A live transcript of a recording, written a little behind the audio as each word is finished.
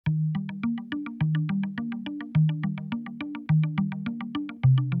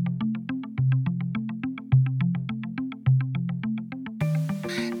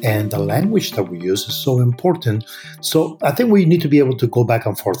and the language that we use is so important. So I think we need to be able to go back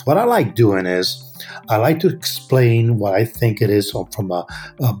and forth. What I like doing is I like to explain what I think it is from a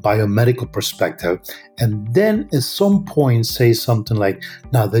biomedical perspective, and then at some point say something like,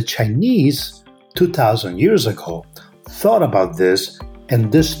 now the Chinese 2,000 years ago thought about this in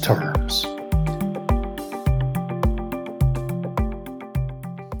these terms.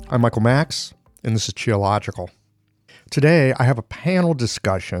 I'm Michael Max, and this is Qiological. Today, I have a panel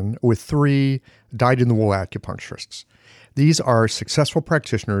discussion with three dyed-in-the-wool acupuncturists. These are successful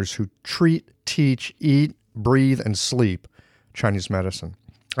practitioners who treat, teach, eat, breathe, and sleep Chinese medicine.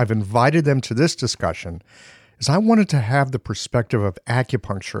 I've invited them to this discussion as I wanted to have the perspective of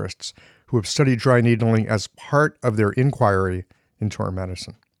acupuncturists who have studied dry needling as part of their inquiry into our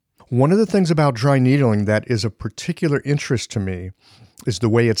medicine. One of the things about dry needling that is of particular interest to me is the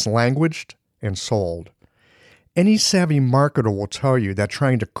way it's languaged and sold. Any savvy marketer will tell you that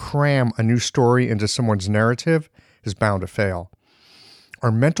trying to cram a new story into someone's narrative is bound to fail.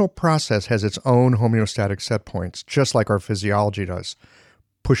 Our mental process has its own homeostatic set points, just like our physiology does.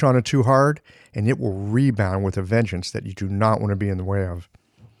 Push on it too hard, and it will rebound with a vengeance that you do not want to be in the way of.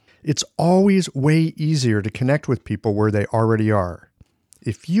 It's always way easier to connect with people where they already are.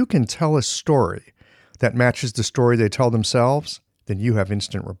 If you can tell a story that matches the story they tell themselves, then you have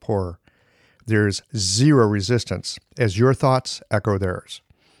instant rapport. There's zero resistance as your thoughts echo theirs.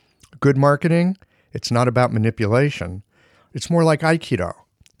 Good marketing, it's not about manipulation. It's more like Aikido,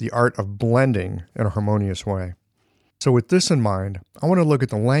 the art of blending in a harmonious way. So with this in mind, I want to look at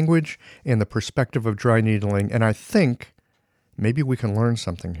the language and the perspective of dry needling, and I think maybe we can learn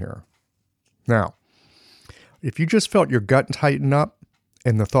something here. Now, if you just felt your gut tighten up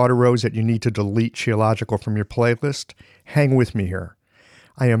and the thought arose that you need to delete Qiological from your playlist, hang with me here.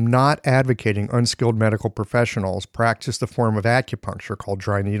 I am not advocating unskilled medical professionals practice the form of acupuncture called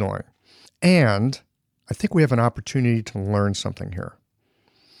dry needling. And I think we have an opportunity to learn something here.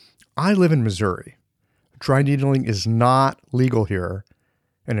 I live in Missouri. Dry needling is not legal here,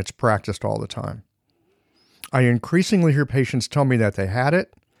 and it's practiced all the time. I increasingly hear patients tell me that they had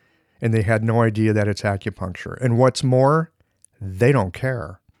it, and they had no idea that it's acupuncture. And what's more, they don't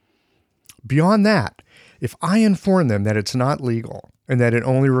care. Beyond that, if I inform them that it's not legal and that it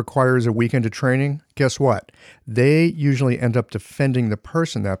only requires a weekend of training, guess what? They usually end up defending the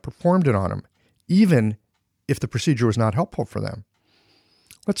person that performed it on them, even if the procedure was not helpful for them.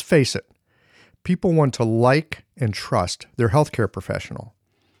 Let's face it, people want to like and trust their healthcare professional.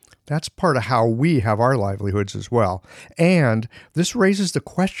 That's part of how we have our livelihoods as well. And this raises the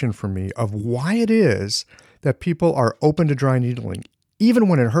question for me of why it is that people are open to dry needling, even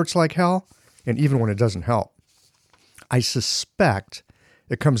when it hurts like hell, and even when it doesn't help. I suspect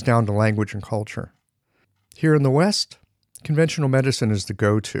it comes down to language and culture. Here in the West, conventional medicine is the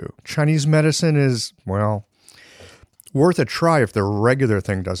go-to. Chinese medicine is, well, worth a try if the regular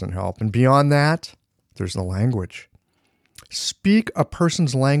thing doesn't help. And beyond that, there's the language. Speak a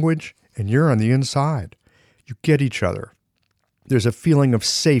person's language and you're on the inside. You get each other. There's a feeling of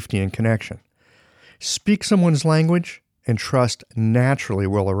safety and connection. Speak someone's language and trust naturally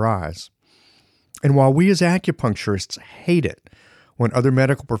will arise. And while we as acupuncturists hate it when other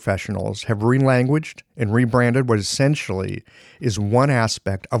medical professionals have relanguaged and rebranded what essentially is one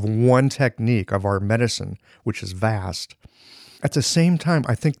aspect of one technique of our medicine, which is vast, at the same time,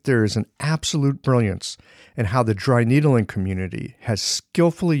 I think there is an absolute brilliance in how the dry needling community has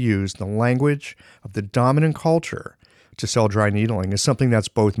skillfully used the language of the dominant culture to sell dry needling as something that's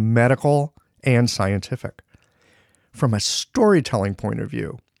both medical and scientific. From a storytelling point of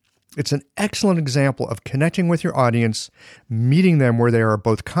view, it's an excellent example of connecting with your audience, meeting them where they are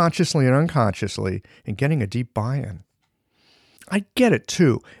both consciously and unconsciously, and getting a deep buy-in. I get it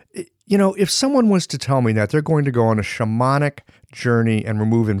too. You know, if someone was to tell me that they're going to go on a shamanic journey and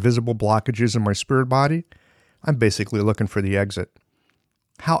remove invisible blockages in my spirit body, I'm basically looking for the exit.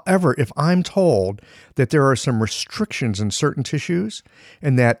 However, if I'm told that there are some restrictions in certain tissues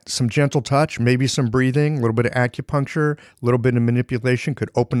and that some gentle touch, maybe some breathing, a little bit of acupuncture, a little bit of manipulation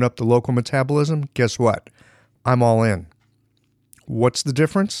could open up the local metabolism, guess what? I'm all in. What's the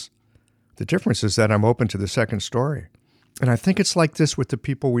difference? The difference is that I'm open to the second story. And I think it's like this with the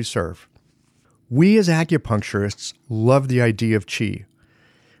people we serve. We as acupuncturists love the idea of qi,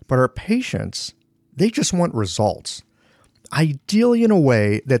 but our patients, they just want results. Ideally in a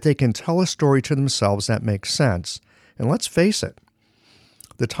way that they can tell a story to themselves that makes sense. And let's face it,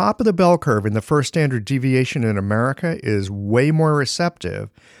 the top of the bell curve in the first standard deviation in America is way more receptive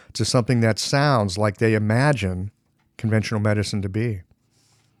to something that sounds like they imagine conventional medicine to be.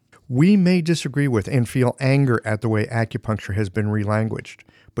 We may disagree with and feel anger at the way acupuncture has been relanguaged,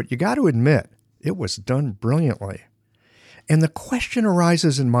 but you got to admit, it was done brilliantly. And the question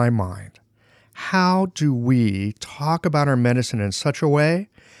arises in my mind, how do we talk about our medicine in such a way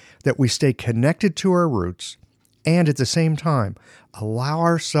that we stay connected to our roots and at the same time allow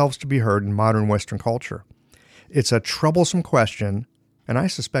ourselves to be heard in modern Western culture? It's a troublesome question, and I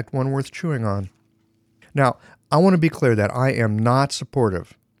suspect one worth chewing on. Now, I want to be clear that I am not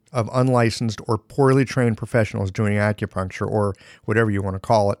supportive of unlicensed or poorly trained professionals doing acupuncture or whatever you want to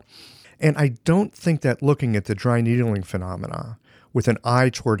call it. And I don't think that looking at the dry needling phenomena with an eye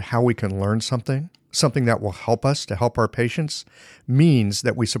toward how we can learn something that will help us to help our patients, means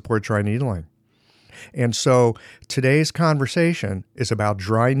that we support dry needling. And so today's conversation is about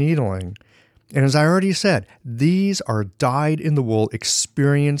dry needling. And as I already said, these are dyed-in-the-wool,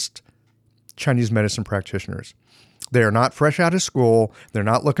 experienced Chinese medicine practitioners. They are not fresh out of school. They're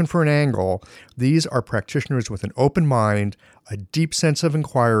not looking for an angle. These are practitioners with an open mind, a deep sense of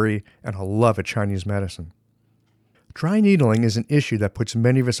inquiry, and a love of Chinese medicine. Dry needling is an issue that puts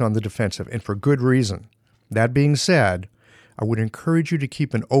many of us on the defensive, and for good reason. That being said, I would encourage you to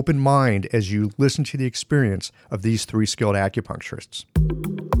keep an open mind as you listen to the experience of these three skilled acupuncturists.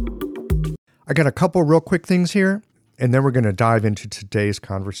 I got a couple real quick things here, and then we're going to dive into today's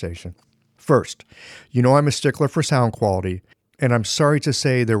conversation. First, you know I'm a stickler for sound quality, and I'm sorry to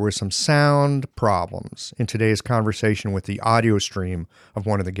say there were some sound problems in today's conversation with the audio stream of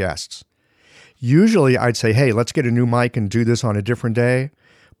one of the guests. Usually I'd say, hey, let's get a new mic and do this on a different day,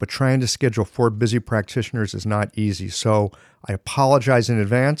 but trying to schedule 4 busy practitioners is not easy, so I apologize in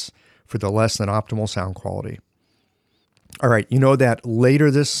advance for the less than optimal sound quality. All right, you know that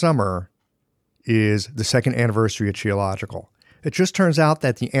later this summer is the second anniversary of Qiological. It just turns out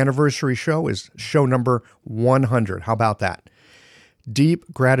that the anniversary show is show number 100. How about that?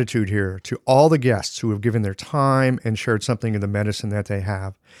 Deep gratitude here to all the guests who have given their time and shared something of the medicine that they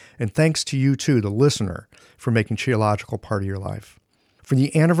have. And thanks to you too, the listener, for making Qiological part of your life. For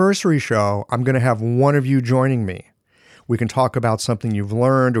the anniversary show, I'm going to have one of you joining me. We can talk about something you've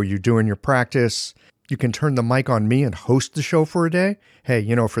learned or you do in your practice. You can turn the mic on me and host the show for a day. Hey,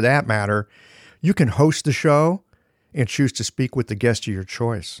 for that matter, you can host the show and choose to speak with the guest of your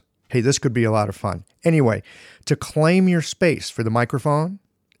choice. Hey, this could be a lot of fun. Anyway, to claim your space for the microphone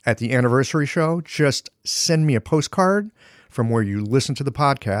at the anniversary show, just send me a postcard from where you listen to the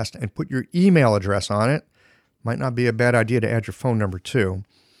podcast and put your email address on it. Might not be a bad idea to add your phone number too.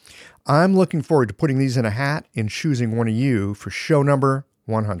 I'm looking forward to putting these in a hat and choosing one of you for show number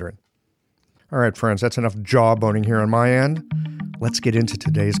 100. All right, friends, that's enough jawboning here on my end. Let's get into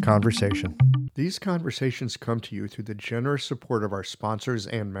today's conversation. These conversations come to you through the generous support of our sponsors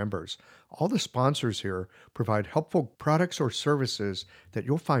and members. All the sponsors here provide helpful products or services that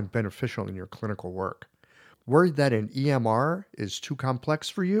you'll find beneficial in your clinical work. Worried that an EMR is too complex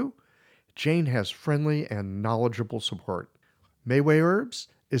for you? Jane has friendly and knowledgeable support. Mayway Herbs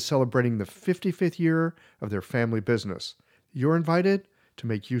is celebrating the 55th year of their family business. You're invited to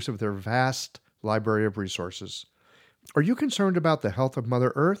make use of their vast library of resources. Are you concerned about the health of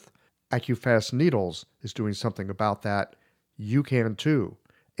Mother Earth? AccuFast Needles is doing something about that. You can too.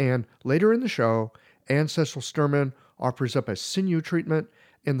 And later in the show, Ann Cecil Sturman offers up a sinew treatment,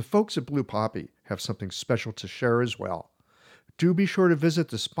 and the folks at Blue Poppy have something special to share as well. Do be sure to visit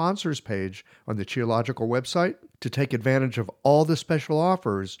the sponsors page on the Qiological website to take advantage of all the special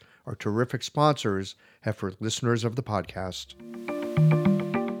offers our terrific sponsors have for listeners of the podcast.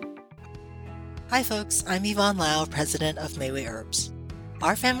 Hi folks, I'm Yvonne Lau, president of Mayway Herbs.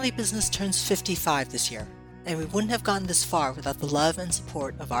 Our family business turns 55 this year, and we wouldn't have gotten this far without the love and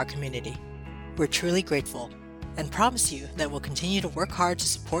support of our community. We're truly grateful and promise you that we'll continue to work hard to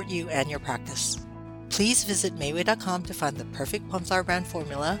support you and your practice. Please visit Mayway.com to find the perfect Plumflower brand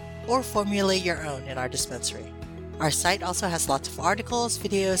formula or formulate your own in our dispensary. Our site also has lots of articles,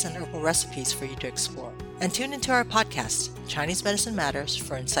 videos, and herbal recipes for you to explore. And tune into our podcast, Chinese Medicine Matters,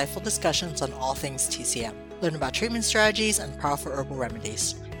 for insightful discussions on all things TCM. Learn about treatment strategies and powerful herbal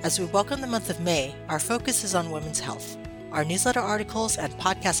remedies. As we welcome the month of May, our focus is on women's health. Our newsletter articles and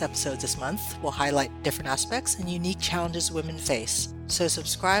podcast episodes this month will highlight different aspects and unique challenges women face, so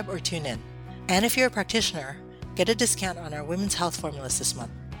subscribe or tune in. And if you're a practitioner, get a discount on our women's health formulas this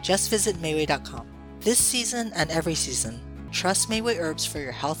month. Just visit Mayway.com. This season and every season, trust Mayway Herbs for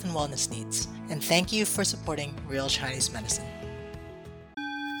your health and wellness needs, and thank you for supporting Real Chinese Medicine.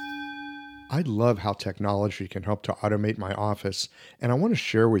 I love how technology can help to automate my office, and I want to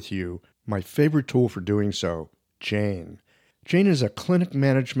share with you my favorite tool for doing so, Jane. Jane is a clinic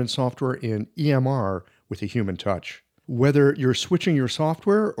management software in EMR with a human touch. Whether you're switching your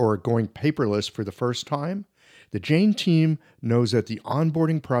software or going paperless for the first time, The Jane team knows that the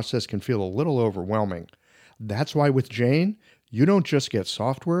onboarding process can feel a little overwhelming. That's why with Jane, you don't just get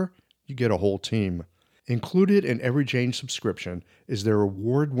software, you get a whole team. Included in every Jane subscription is their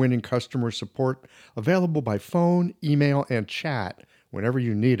award-winning customer support available by phone, email, and chat whenever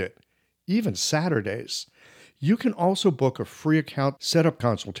you need it, even Saturdays. You can also book a free account setup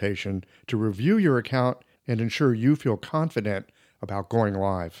consultation to review your account and ensure you feel confident about going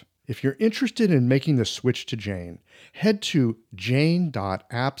live. If you're interested in making the switch to Jane, head to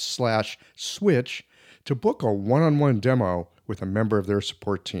jane.app/switch to book a one-on-one demo with a member of their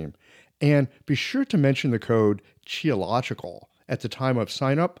support team. And be sure to mention the code QIOLOGICAL at the time of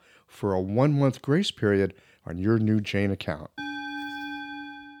sign up for a 1-month grace period on your new Jane account.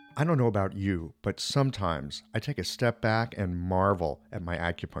 I don't know about you, but sometimes I take a step back and marvel at my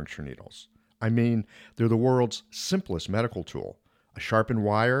acupuncture needles. I mean, they're the world's simplest medical tool. A sharpened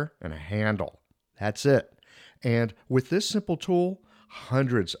wire and a handle. That's it. And with this simple tool,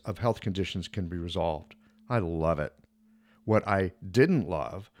 hundreds of health conditions can be resolved. I love it. What I didn't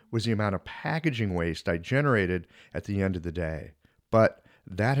love was the amount of packaging waste I generated at the end of the day. But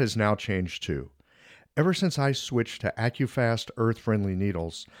that has now changed too. Ever since I switched to AccuFast earth-friendly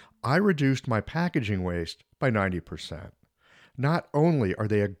needles, I reduced my packaging waste by 90%. Not only are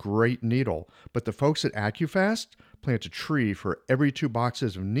they a great needle, but the folks at AccuFast plant a tree for every 2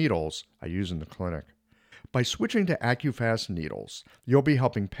 boxes of needles I use in the clinic. By switching to AccuFast needles, you'll be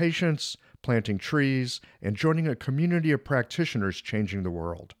helping patients, planting trees, and joining a community of practitioners changing the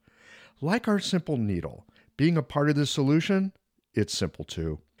world. Like our simple needle, being a part of the solution, it's simple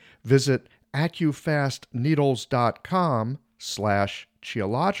too. Visit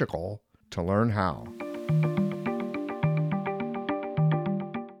AccuFastNeedles.com/Qiological to learn how.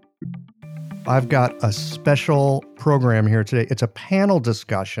 I've got a special program here today. It's a panel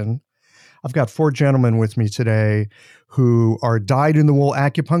discussion. I've got 4 gentlemen with me today who are dyed-in-the-wool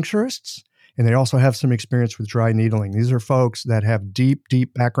acupuncturists, and they also have some experience with dry needling. These are folks that have deep,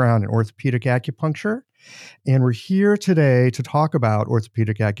 deep background in orthopedic acupuncture. And we're here today to talk about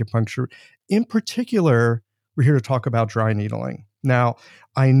orthopedic acupuncture. In particular, we're here to talk about dry needling. Now,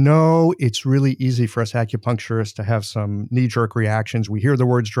 I know it's really easy for us acupuncturists to have some knee-jerk reactions. We hear the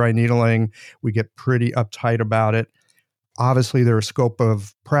words dry needling, we get pretty uptight about it. Obviously, there are scope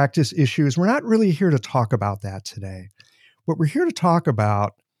of practice issues. We're not really here to talk about that today. What we're here to talk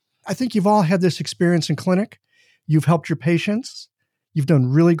about, I think you've all had this experience in clinic. You've helped your patients. You've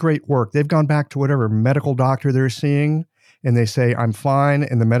done really great work. They've gone back to whatever medical doctor they're seeing, and they say, I'm fine.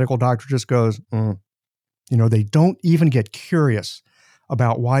 And the medical doctor just goes, they don't even get curious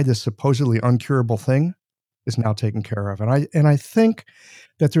about why this supposedly uncurable thing is now taken care of. And I think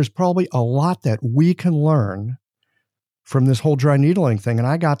that there's probably a lot that we can learn from this whole dry needling thing. And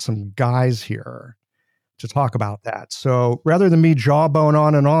I got some guys here to talk about that. So rather than me jawbone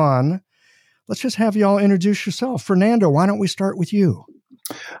on and on, let's just have you all introduce yourself. Fernando, why don't we start with you?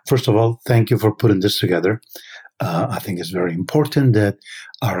 First of all, thank you for putting this together. I think it's very important that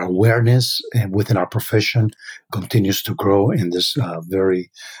our awareness within our profession continues to grow in this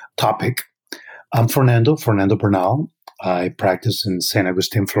very topic. I'm Fernando Bernal. I practice in St.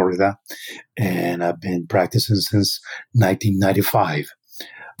 Augustine, Florida, and I've been practicing since 1995.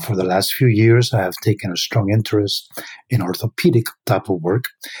 For the last few years, I have taken a strong interest in orthopedic type of work,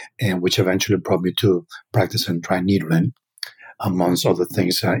 and which eventually brought me to practicing dry needling, amongst other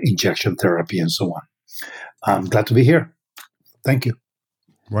things, injection therapy and so on. I'm glad to be here. Thank you.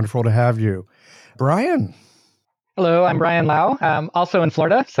 Wonderful to have you. Brian. Hello, I'm Brian Lau, also in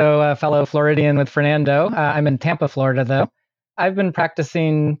Florida, so a fellow Floridian with Fernando. I'm in Tampa, Florida, though. I've been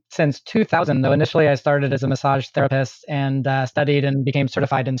practicing since 2000, though. Initially, I started as a massage therapist and studied and became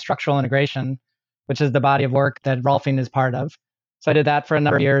certified in structural integration, which is the body of work that Rolfing is part of. So I did that for a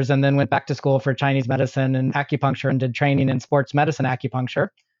number of years and then went back to school for Chinese medicine and acupuncture and did training in sports medicine acupuncture.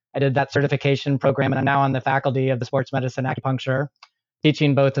 I did that certification program, and I'm now on the faculty of the sports medicine acupuncture,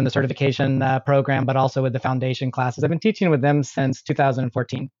 teaching both in the certification program, but also with the foundation classes. I've been teaching with them since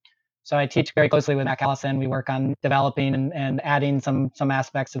 2014. So I teach very closely with Mac Allison. We work on developing and adding some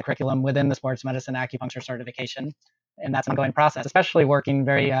aspects of the curriculum within the sports medicine acupuncture certification. And that's an ongoing process, especially working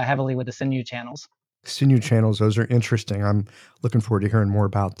very heavily with the sinew channels. Sinew channels, those are interesting. I'm looking forward to hearing more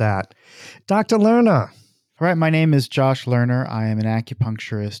about that. Dr. Lerner. All right, my name is Josh Lerner. I am an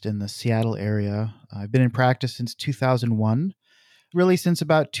acupuncturist in the Seattle area. I've been in practice since 2001. Really since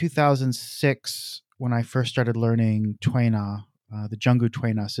about 2006, when I first started learning Tui Na, the Zhenggu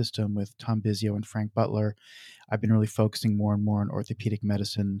Tui Na system with Tom Bisio and Frank Butler. I've been really focusing more and more on orthopedic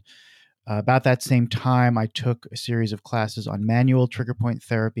medicine. About that same time, I took a series of classes on manual trigger point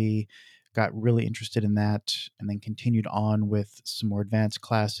therapy, got really interested in that, and then continued on with some more advanced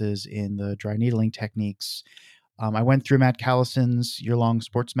classes in the dry needling techniques. I went through Matt Callison's year-long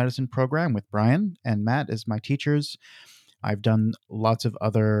sports medicine program with Brian and Matt as my teachers. I've done lots of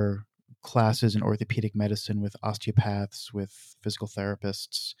other classes in orthopedic medicine with osteopaths, with physical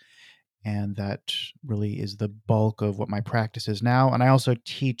therapists, and that really is the bulk of what my practice is now. And I also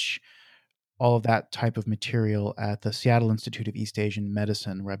teach all of that type of material at the Seattle Institute of East Asian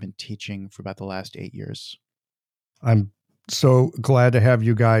Medicine, where I've been teaching for about the last 8 years. I'm so glad to have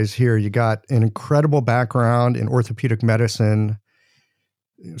you guys here. You got an incredible background in orthopedic medicine,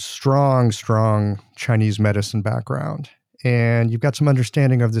 strong Chinese medicine background, and you've got some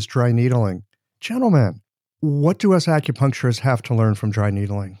understanding of this dry needling. Gentlemen, what do us acupuncturists have to learn from dry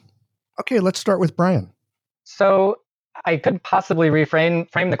needling? Okay, let's start with Brian. So I could possibly frame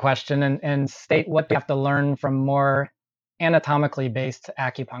the question and state what we have to learn from more anatomically based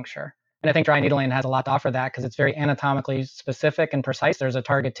acupuncture. And I think dry needling has a lot to offer that because it's very anatomically specific and precise. There's a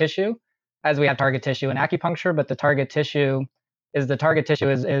target tissue, as we have target tissue in acupuncture, but the target tissue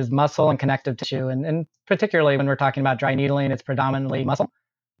is muscle and connective tissue. And particularly when we're talking about dry needling, it's predominantly muscle,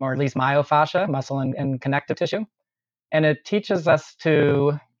 or at least myofascia, muscle and connective tissue. And it teaches us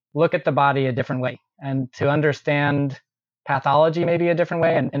to look at the body a different way and to understand pathology maybe a different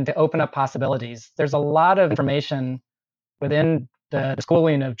way and to open up possibilities. There's a lot of information within the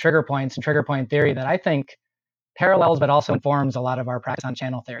schooling of trigger points and trigger point theory that I think parallels but also informs a lot of our practice on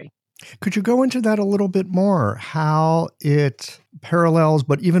channel theory. Could you go into that a little bit more? How it parallels,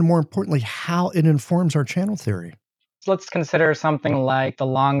 but even more importantly, how it informs our channel theory? So let's consider something like the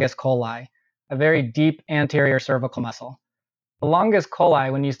longus colli, a very deep anterior cervical muscle. The longus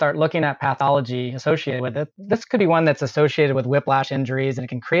colli, when you start looking at pathology associated with it, this could be one that's associated with whiplash injuries and it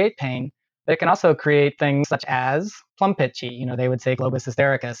can create pain, but it can also create things such as plum pit chi. They would say globus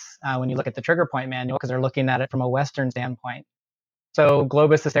hystericus when you look at the trigger point manual because they're looking at it from a Western standpoint. So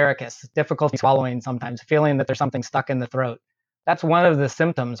globus hystericus, difficulty swallowing sometimes, feeling that there's something stuck in the throat. That's one of the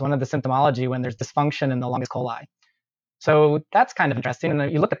symptoms, one of the symptomology when there's dysfunction in the longus colli. So that's kind of interesting.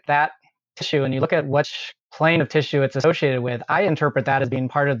 And you look at that tissue and you look at which plane of tissue it's associated with, I interpret that as being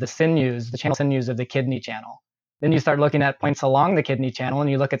part of the sinews, the channel sinews of the kidney channel. Then you start looking at points along the kidney channel and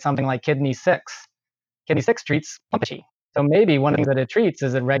you look at something like kidney 6. Kidney 6 treats plum pit chi. So maybe one of the things that it treats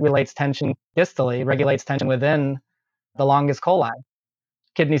is it regulates tension distally, regulates tension within the longus colli.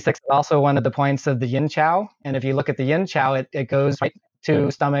 Kidney 6 is also one of the points of the yin chow. And if you look at the yin chow, it goes right to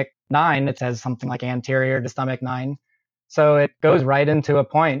stomach 9. It says something like anterior to stomach 9. So it goes right into a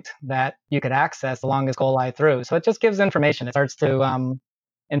point that you could access the longus colli through. So it just gives information. It starts to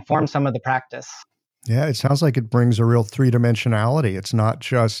inform some of the practice. Yeah, it sounds like it brings a real three-dimensionality. It's not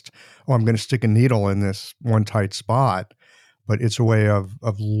just, I'm going to stick a needle in this one tight spot, but it's a way of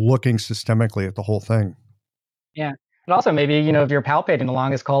looking systemically at the whole thing. Yeah. But also maybe, if you're palpating the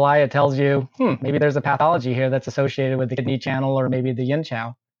longus colli, it tells you, maybe there's a pathology here that's associated with the kidney channel or maybe the yin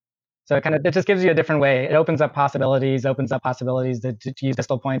chow. So it just gives you a different way. It opens up possibilities to use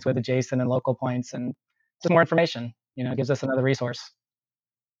distal points with adjacent and local points, and just more information. It gives us another resource.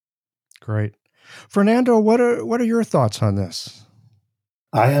 Great. Fernando, what are your thoughts on this?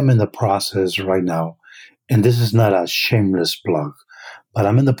 I am in the process right now, and this is not a shameless plug, but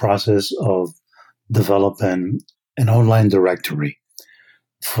I'm in the process of developing an online directory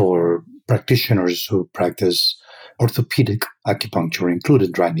for practitioners who practice orthopedic acupuncture,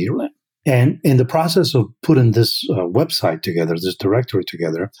 including dry needling. And in the process of putting this website together, this directory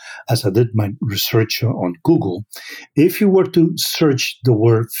together, as I did my research on Google, if you were to search the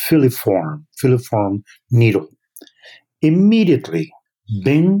word filiform needle, immediately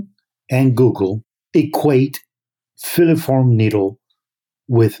Bing and Google equate filiform needle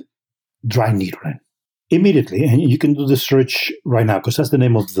with dry needling. Immediately. And you can do the search right now because that's the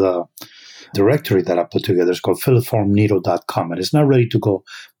name of the directory that I put together. It's called filiformneedle.com, and it's not ready to go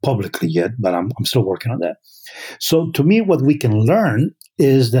publicly yet, but I'm still working on that. So to me, what we can learn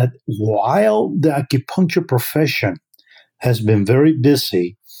is that while the acupuncture profession has been very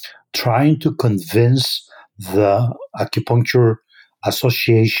busy trying to convince the acupuncture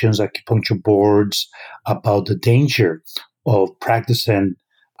associations, acupuncture boards about the danger of practicing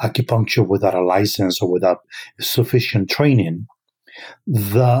acupuncture without a license or without sufficient training,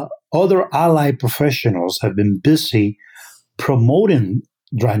 the other allied professionals have been busy promoting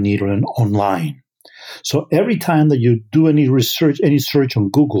dry needling online. So every time that you do any search on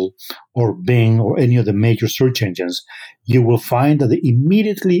Google or Bing or any of the major search engines, you will find that they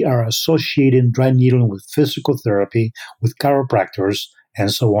immediately are associating dry needling with physical therapy, with chiropractors,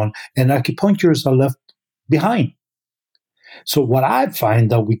 and so on, and acupuncturists are left behind. So what I find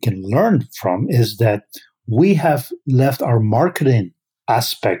that we can learn from is that we have left our marketing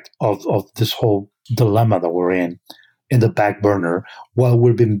aspect of this whole dilemma that we're in the back burner while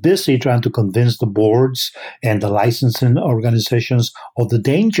we've been busy trying to convince the boards and the licensing organizations of the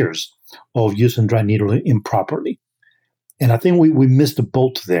dangers of using dry needling improperly. And I think we missed the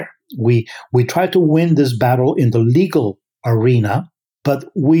boat there. We tried to win this battle in the legal arena, but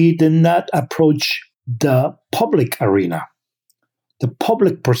we did not approach the public arena, the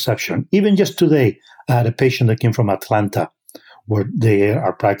public perception. Even just today, I had a patient that came from Atlanta where they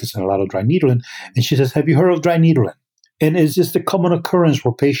are practicing a lot of dry needling. And she says, have you heard of dry needling? And it's just a common occurrence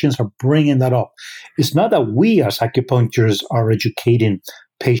where patients are bringing that up. It's not that we as acupuncturists are educating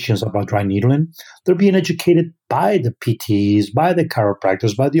patients about dry needling. They're being educated by the PTs, by the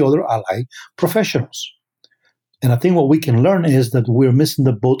chiropractors, by the other allied professionals. And I think what we can learn is that we're missing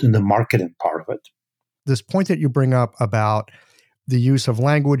the boat in the marketing part of it. This point that you bring up about the use of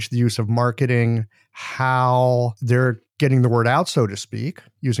language, the use of marketing, how they're getting the word out, so to speak,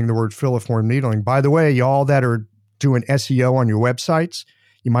 using the word filiform needling. By the way, y'all that are doing SEO on your websites,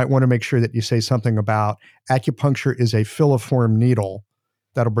 you might want to make sure that you say something about acupuncture is a filiform needle.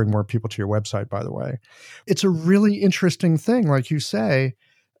 That'll bring more people to your website, by the way. It's a really interesting thing, like you say,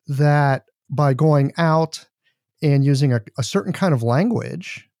 that by going out and using a certain kind of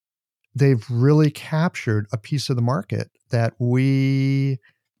language, they've really captured a piece of the market that we,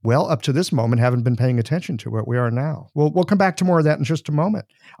 well, up to this moment, haven't been paying attention to what we are now. We'll come back to more of that in just a moment.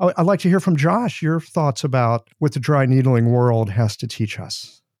 I'd like to hear from Josh, your thoughts about what the dry needling world has to teach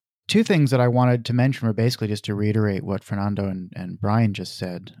us. Two things that I wanted to mention were basically just to reiterate what Fernando and Brian just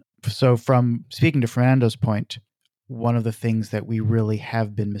said. So from speaking to Fernando's point, one of the things that we really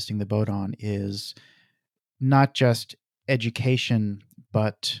have been missing the boat on is not just education,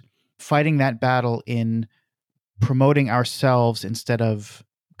 but fighting that battle in promoting ourselves instead of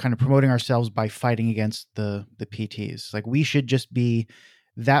kind of promoting ourselves by fighting against the PTs. Like, we should just be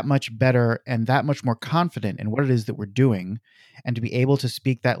that much better and that much more confident in what it is that we're doing, and to be able to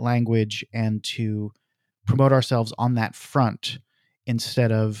speak that language and to promote ourselves on that front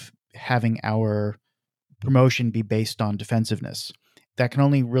instead of having our promotion be based on defensiveness. That can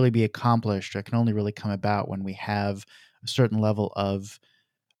only really be accomplished, or can only really come about when we have a certain level of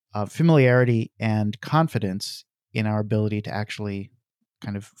familiarity and confidence in our ability to actually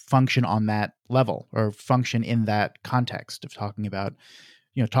kind of function on that level, or function in that context of talking about,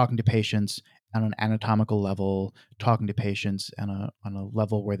 talking to patients on an anatomical level, talking to patients on a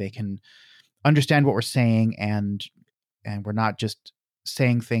level where they can understand what we're saying, and we're not just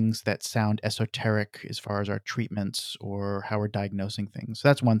saying things that sound esoteric as far as our treatments or how we're diagnosing things. So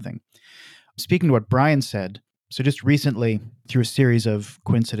that's one thing. Speaking to what Brian said, so just recently, through a series of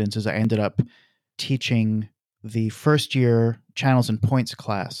coincidences, I ended up teaching the first year channels and points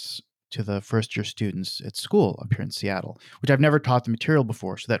class to the first year students at school up here in Seattle, which I've never taught the material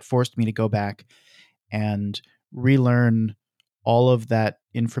before. So that forced me to go back and relearn all of that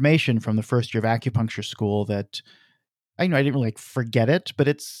information from the first year of acupuncture school that I didn't really forget it, but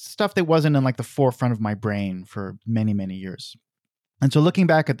it's stuff that wasn't in the forefront of my brain for many, many years. And so looking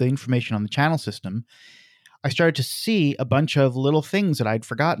back at the information on the channel system, I started to see a bunch of little things that I'd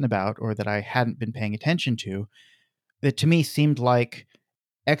forgotten about or that I hadn't been paying attention to that to me seemed like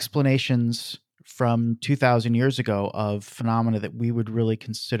explanations from 2,000 years ago of phenomena that we would really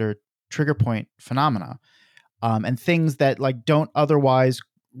consider trigger point phenomena, and things that don't otherwise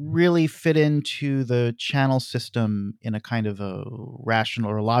really fit into the channel system in a kind of a rational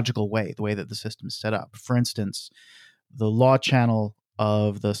or logical way, the way that the system is set up. For instance, the law channel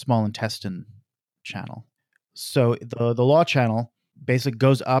of the small intestine channel. So the law channel basically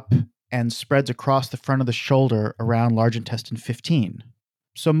goes up and spreads across the front of the shoulder around large intestine 15.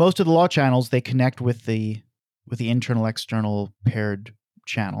 So most of the law channels, they connect with the internal-external paired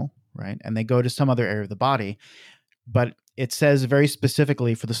channel, right? And they go to some other area of the body. But it says very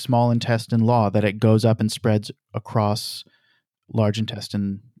specifically for the small intestine law that it goes up and spreads across large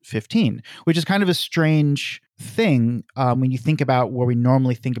intestine 15, which is kind of a strange thing when you think about where we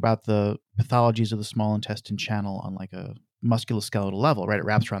normally think about the pathologies of the small intestine channel on a musculoskeletal level, right? It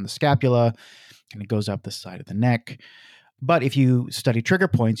wraps around the scapula and it goes up the side of the neck. But if you study trigger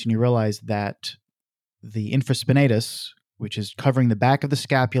points and you realize that the infraspinatus, which is covering the back of the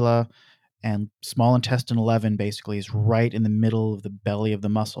scapula, and small intestine 11 basically is right in the middle of the belly of the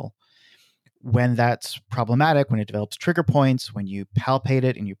muscle. When that's problematic, when it develops trigger points, when you palpate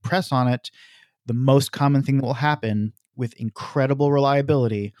it and you press on it, the most common thing that will happen with incredible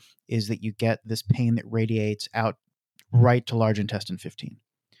reliability is that you get this pain that radiates out right to large intestine 15.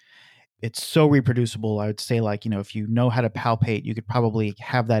 it's so reproducible. I would say, like, if you know how to palpate, you could probably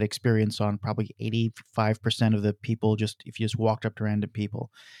have that experience on probably 85% of the people, just if you just walked up to random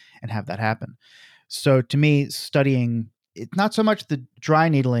people and have that happen. So to me, studying it's not so much the dry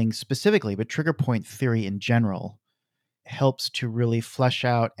needling specifically, but trigger point theory in general helps to really flesh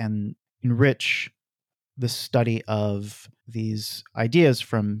out and enrich the study of these ideas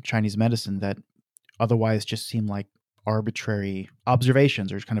from Chinese medicine that otherwise just seem like arbitrary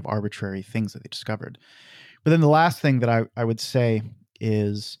observations or kind of arbitrary things that they discovered. But then the last thing that I would say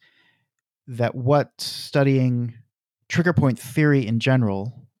is that what studying trigger point theory in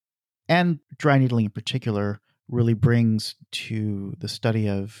general and dry needling in particular really brings to the study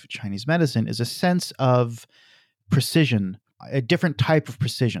of Chinese medicine is a sense of precision, a different type of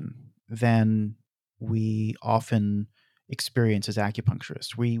precision than we often experience as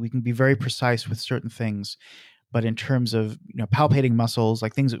acupuncturists. We can be very precise with certain things, but in terms of palpating muscles,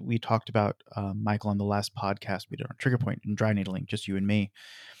 like things that we talked about, Michael, on the last podcast we did on trigger point and dry needling, just you and me,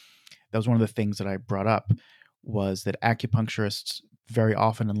 that was one of the things that I brought up, was that acupuncturists very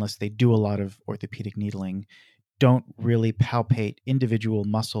often, unless they do a lot of orthopedic needling, don't really palpate individual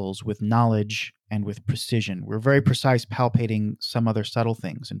muscles with knowledge and with precision. We're very precise palpating some other subtle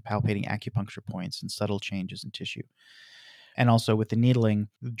things and palpating acupuncture points and subtle changes in tissue. And also with the needling,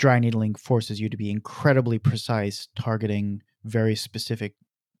 dry needling forces you to be incredibly precise, targeting very specific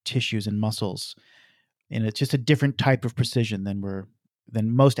tissues and muscles. And it's just a different type of precision than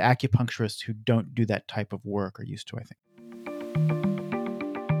most acupuncturists who don't do that type of work are used to, I think.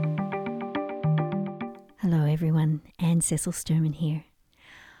 Hello everyone, Anne Cecil Sturman here.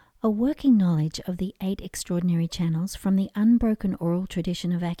 A working knowledge of the 8 extraordinary channels from the unbroken oral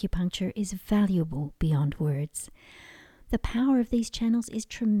tradition of acupuncture is valuable beyond words. The power of these channels is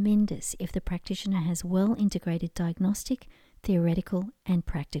tremendous if the practitioner has well integrated diagnostic, theoretical, and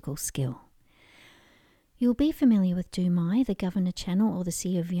practical skill. You'll be familiar with Du Mai, the governor channel, or the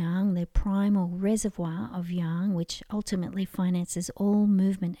Sea of Yang, the primal reservoir of Yang, which ultimately finances all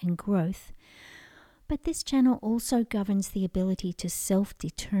movement and growth. But this channel also governs the ability to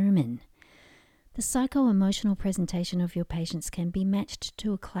self-determine. The psycho-emotional presentation of your patients can be matched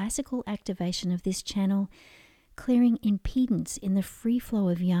to a classical activation of this channel, clearing impedance in the free flow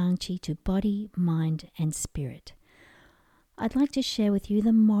of Yang Qi to body, mind, and spirit. I'd like to share with you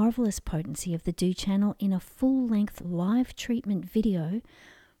the marvelous potency of the Du channel in a full-length live treatment video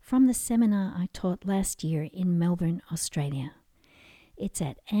from the seminar I taught last year in Melbourne, Australia. It's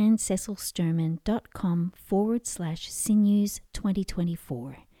at annececilsturman.com/sinews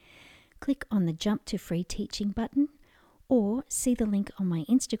 2024. Click on the Jump to Free Teaching button or see the link on my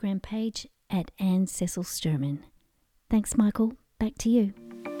Instagram page at Anne Cecil Sturman. Thanks, Michael. Back to you.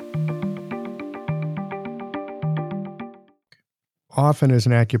 Often as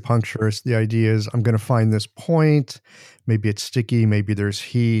an acupuncturist, the idea is I'm going to find this point. Maybe it's sticky. Maybe there's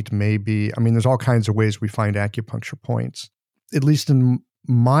heat. There's all kinds of ways we find acupuncture points. At least in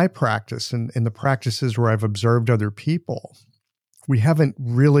my practice and in the practices where I've observed other people, we haven't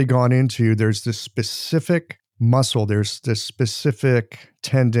really gone into there's this specific muscle, there's this specific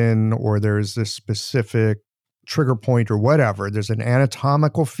tendon, or there's this specific trigger point or whatever. There's an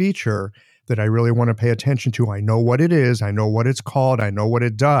anatomical feature that I really want to pay attention to. I know what it is. I know what it's called. I know what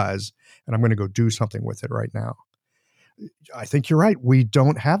it does. And I'm going to go do something with it right now. I think you're right. We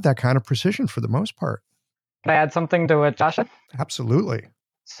don't have that kind of precision for the most part. Can I add something to what Josh said? Absolutely.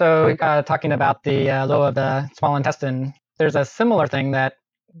 So talking about the low of the small intestine, there's a similar thing that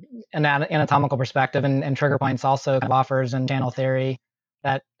an anatomical perspective and trigger points also kind of offers in channel theory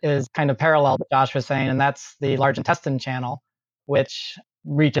that is kind of parallel to what Josh was saying, and that's the large intestine channel, which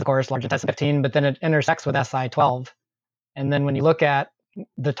reaches, of course, large intestine 15, but then it intersects with SI12. And then when you look at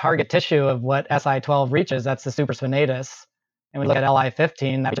the target tissue of what SI12 reaches, that's the supraspinatus. And we look at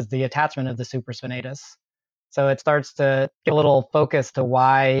LI15, that is the attachment of the supraspinatus. So it starts to get a little focus to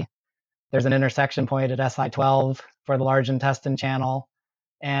why there's an intersection point at SI12 for the large intestine channel.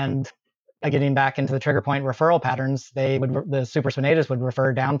 And getting back into the trigger point referral patterns, the supraspinatus would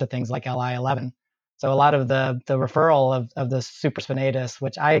refer down to things like LI11. So a lot of the referral of the supraspinatus,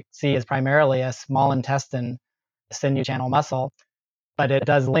 which I see as primarily a small intestine sinew channel muscle, but it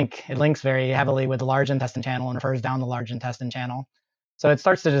links very heavily with the large intestine channel and refers down the large intestine channel. So it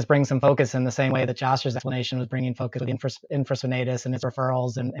starts to just bring some focus in the same way that Josh's explanation was bringing focus with the infraspinatus and its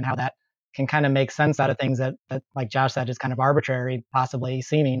referrals and how that can kind of make sense out of things that, like Josh said, is kind of arbitrary, possibly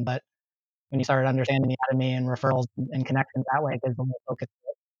seeming, but when you start understanding the anatomy and referrals and connections that way, it gives them more focus.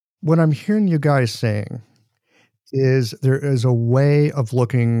 What I'm hearing you guys saying is there is a way of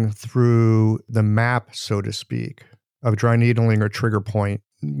looking through the map, so to speak, of dry needling or trigger point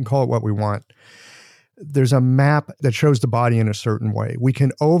you can call it what we want. There's a map that shows the body in a certain way. We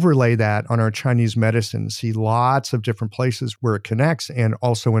can overlay that on our Chinese medicine, see lots of different places where it connects and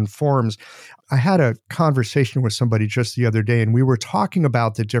also informs. I had a conversation with somebody just the other day, and we were talking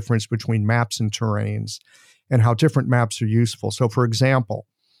about the difference between maps and terrains and how different maps are useful. So, for example,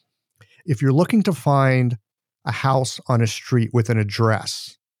 if you're looking to find a house on a street with an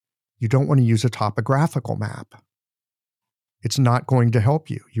address, you don't want to use a topographical map. It's not going to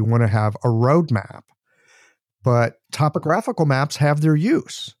help you. You want to have a road map. But topographical maps have their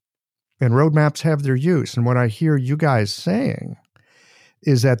use, and road maps have their use. And what I hear you guys saying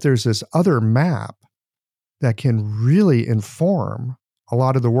is that there's this other map that can really inform a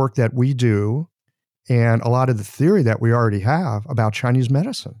lot of the work that we do and a lot of the theory that we already have about Chinese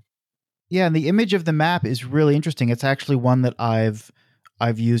medicine. Yeah, and the image of the map is really interesting. It's actually one that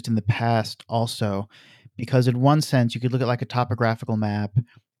I've used in the past also, because in one sense, you could look at like a topographical map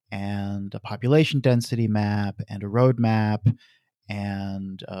and a population density map and a road map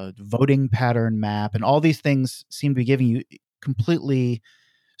and a voting pattern map, and all these things seem to be giving you completely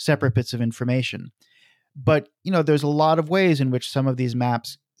separate bits of information. But, there's a lot of ways in which some of these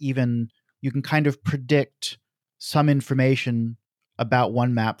maps, even you can kind of predict some information about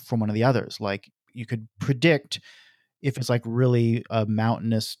one map from one of the others. Like you could predict, if it's like really a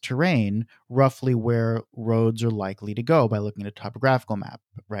mountainous terrain, roughly where roads are likely to go by looking at a topographical map,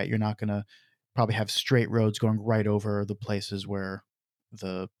 right? You're not going to probably have straight roads going right over the places where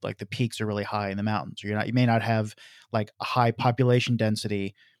the peaks are really high in the mountains. Or you may not have like a high population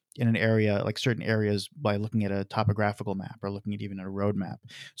density in an area, like certain areas, by looking at a topographical map or looking at even a road map.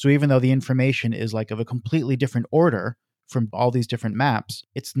 So even though the information is like of a completely different order from all these different maps,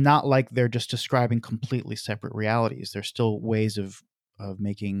 it's not like they're just describing completely separate realities. There's still ways of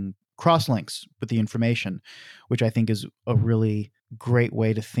making cross-links with the information, which I think is a really great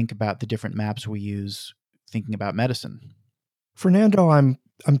way to think about the different maps we use thinking about medicine. Fernando, I'm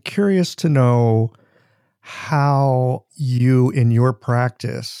curious to know how you, in your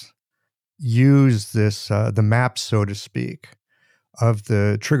practice, use this, the maps, so to speak, of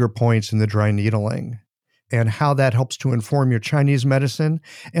the trigger points in the dry needling, and how that helps to inform your Chinese medicine,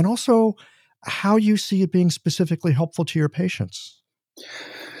 and also how you see it being specifically helpful to your patients.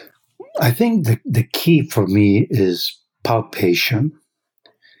 I think the key for me is palpation.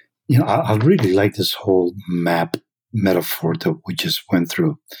 I really like this whole map metaphor that we just went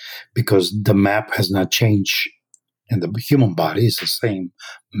through, because the map has not changed in the human body. It's the same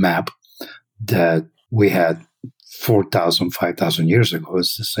map that we had 4,000, 5,000 years ago.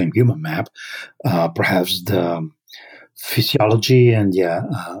 It's the same human map. Perhaps the physiology and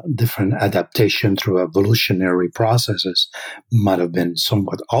different adaptation through evolutionary processes might have been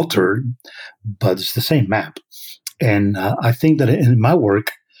somewhat altered, but it's the same map. And I think that in my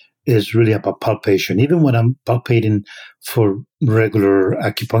work is really about palpation. Even when I'm palpating for regular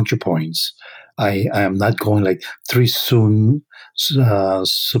acupuncture points, I am not going like 3 sun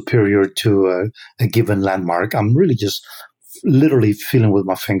superior to a given landmark. I'm really just literally feeling with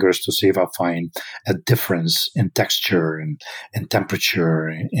my fingers to see if I find a difference in texture and temperature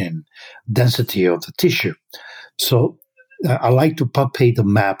and density of the tissue. So I like to palpate the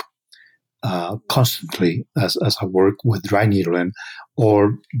map constantly as I work with dry needling,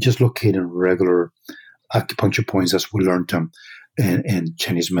 or just locating regular acupuncture points as we learned them in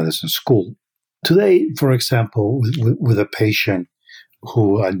Chinese medicine school. Today, for example, with a patient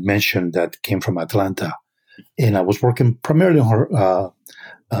who I mentioned that came from Atlanta, and I was working primarily on her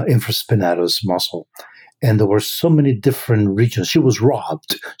infraspinatus muscle. And there were so many different regions. She was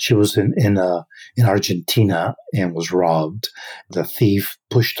robbed. She was in Argentina and was robbed. The thief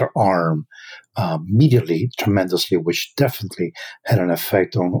pushed her arm immediately, tremendously, which definitely had an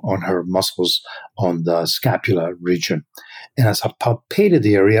effect on her muscles on the scapula region. And as I palpated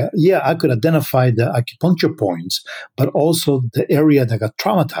the area, I could identify the acupuncture points, but also the area that got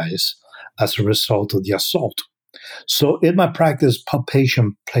traumatized as a result of the assault. So in my practice,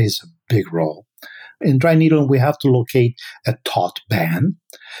 palpation plays a big role. In dry needling, we have to locate a taut band,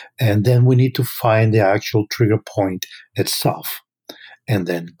 and then we need to find the actual trigger point itself, and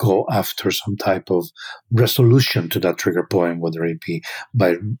then go after some type of resolution to that trigger point, whether it be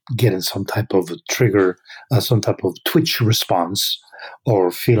by getting some type of a trigger, some type of twitch response, or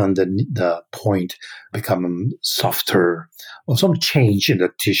feeling the point becoming softer, or some change in the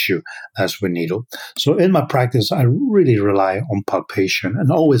tissue as we needle. So in my practice, I really rely on palpation,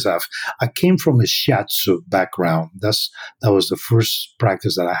 and always have. I came from a shiatsu background. That was the first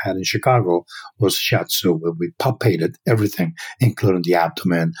practice that I had in Chicago, was shiatsu, where we palpated everything, including the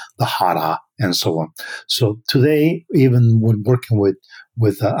abdomen, the hara, and so on. So today, even when working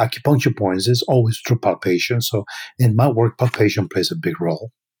with acupuncture points, it's always through palpation. So in my work, palpation plays a big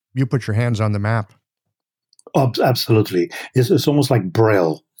role. You put your hands on the map. Absolutely, it's almost like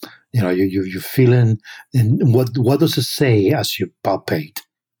Braille. You feel in what does it say as you palpate.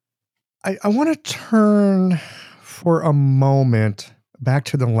 I want to turn for a moment back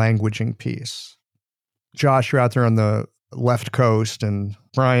to the languaging piece. Josh, you're out there on the left coast, and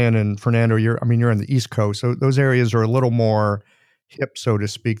Brian and Fernando, you're on the East Coast. So those areas are a little more hip, so to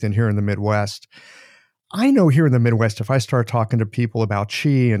speak, than here in the Midwest. I know here in the Midwest, if I start talking to people about chi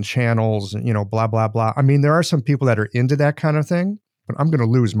and channels and, blah, blah, blah, there are some people that are into that kind of thing, but I'm going to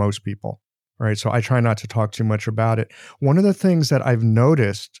lose most people. Right. So I try not to talk too much about it. One of the things that I've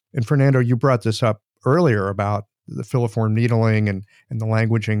noticed, and Fernando, you brought this up earlier about the filiform needling and the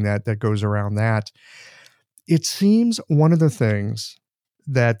languaging that goes around that. It seems one of the things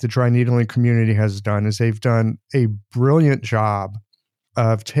that the dry needling community has done is they've done a brilliant job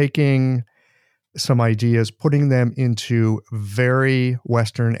of taking some ideas, putting them into very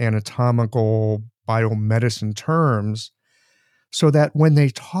Western anatomical biomedicine terms, so that when they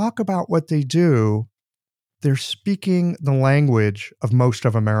talk about what they do, they're speaking the language of most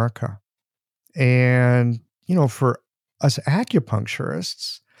of America. And, for us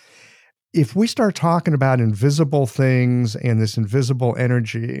acupuncturists, if we start talking about invisible things and this invisible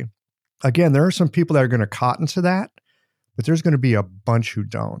energy, again, there are some people that are going to cotton to that, but there's going to be a bunch who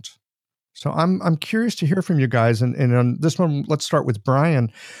don't. So I'm curious to hear from you guys. And on this one, let's start with Brian.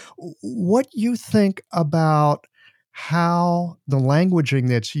 What you think about how the languaging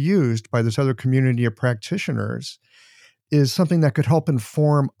that's used by this other community of practitioners is something that could help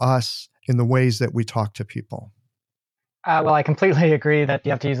inform us in the ways that we talk to people? Well, I completely agree that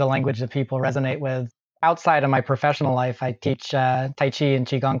you have to use a language that people resonate with. Outside of my professional life, I teach Tai Chi and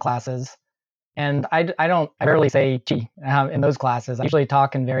Qigong classes. And I rarely say Qi in those classes. I usually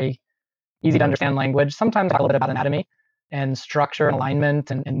talk in very easy to understand language. Sometimes I talk a little bit about anatomy and structure and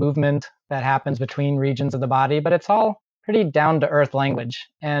alignment and movement that happens between regions of the body, but it's all pretty down-to-earth language.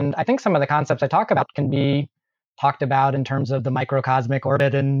 And I think some of the concepts I talk about can be talked about in terms of the microcosmic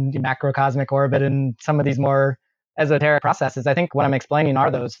orbit and the macrocosmic orbit and some of these more esoteric processes. I think what I'm explaining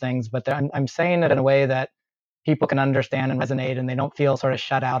are those things, but I'm saying it in a way that people can understand and resonate, and they don't feel sort of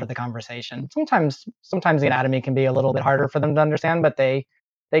shut out of the conversation. Sometimes the anatomy can be a little bit harder for them to understand, but they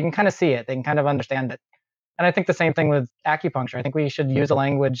can kind of see it. They can kind of understand it. And I think the same thing with acupuncture. I think we should use a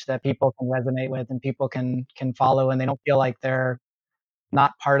language that people can resonate with and people can follow, and they don't feel like they're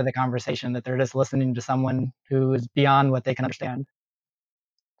not part of the conversation, that they're just listening to someone who is beyond what they can understand.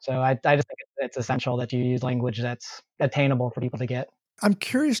 So I just think it's essential that you use language that's attainable for people to get. I'm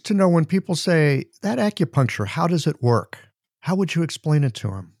curious to know, when people say that acupuncture, how does it work? How would you explain it to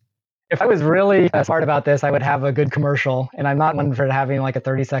them? If I was really smart about this, I would have a good commercial, and I'm not one for having like a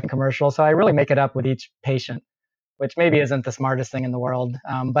 30-second commercial. So I really make it up with each patient, which maybe isn't the smartest thing in the world.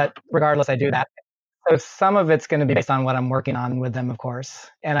 But regardless, I do that. So some of it's going to be based on what I'm working on with them, of course.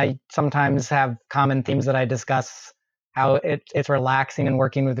 And I sometimes have common themes that I discuss, how it's relaxing and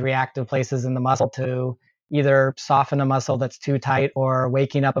working with reactive places in the muscle to either soften a muscle that's too tight or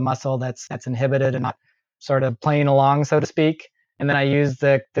waking up a muscle that's inhibited and not sort of playing along, so to speak. And then I use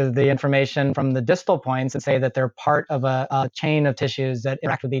the information from the distal points and say that they're part of a chain of tissues that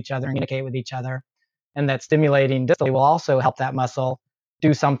interact with each other and communicate with each other. And that stimulating distally will also help that muscle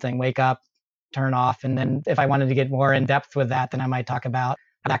do something, wake up, turn off. And then if I wanted to get more in depth with that, then I might talk about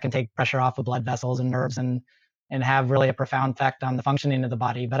how that can take pressure off of blood vessels and nerves and have really a profound effect on the functioning of the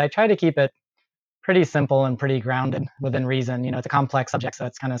body. But I try to keep it pretty simple and pretty grounded within reason. It's a complex subject, so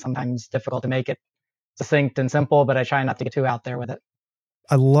it's kind of sometimes difficult to make it succinct and simple, but I try not to get too out there with it.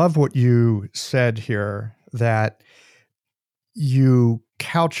 I love what you said here, that you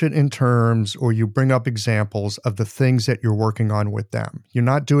couch it in terms, or you bring up examples of the things that you're working on with them. You're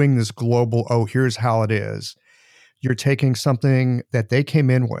not doing this global, here's how it is. You're taking something that they came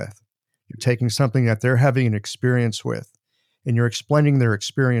in with. You're taking something that they're having an experience with, and you're explaining their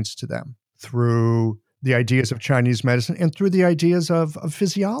experience to them through the ideas of Chinese medicine and through the ideas of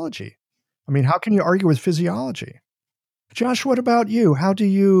physiology. I mean, how can you argue with physiology? Josh, what about you? How do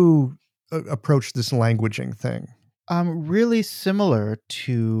you approach this languaging thing? Really similar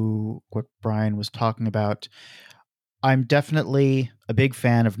to what Brian was talking about. I'm definitely a big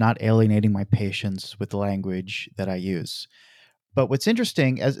fan of not alienating my patients with the language that I use. But what's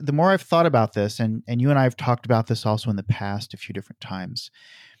interesting, as the more I've thought about this, and you and I have talked about this also in the past a few different times,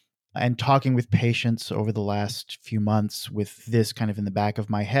 and talking with patients over the last few months with this kind of in the back of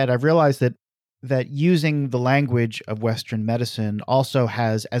my head, I've realized that that using the language of Western medicine also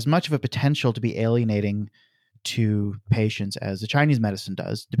has as much of a potential to be alienating to patients as the Chinese medicine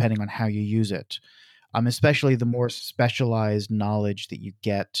does, depending on how you use it. Especially the more specialized knowledge that you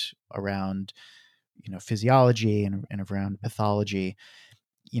get around, physiology and around pathology.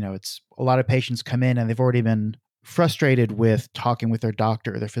 It's a lot of patients come in and they've already been frustrated with talking with their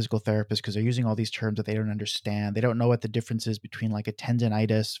doctor or their physical therapist because they're using all these terms that they don't understand. They don't know what the difference is between like a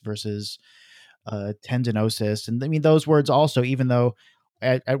tendinitis versus tendinosis. And I mean, those words also, even though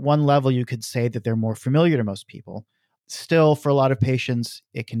at one level you could say that they're more familiar to most people, still for a lot of patients,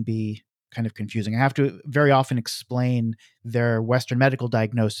 it can be kind of confusing. I have to very often explain their Western medical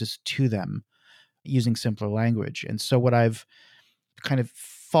diagnosis to them using simpler language. And so what I've kind of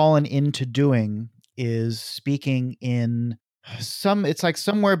fallen into doing is speaking in it's like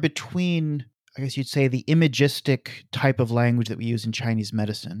somewhere between, I guess you'd say, the imagistic type of language that we use in Chinese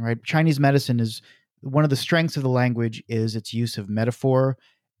medicine, right? Chinese medicine is one of the strengths of the language is its use of metaphor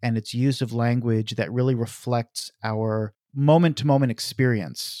and its use of language that really reflects our moment-to-moment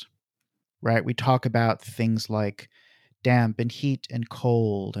experience, right? We talk about things like damp and heat and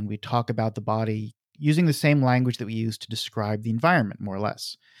cold, and we talk about the body using the same language that we use to describe the environment, more or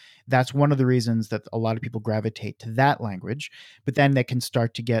less. That's one of the reasons that a lot of people gravitate to that language, but then that can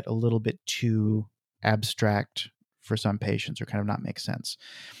start to get a little bit too abstract for some patients or kind of not make sense.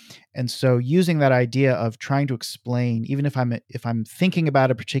 And so using that idea of trying to explain, even if I'm thinking about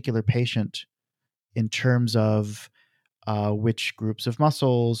a particular patient in terms of which groups of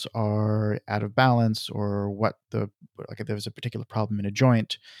muscles are out of balance or if there's a particular problem in a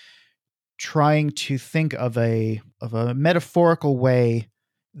joint, trying to think of a metaphorical way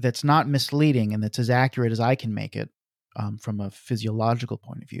that's not misleading and that's as accurate as I can make it from a physiological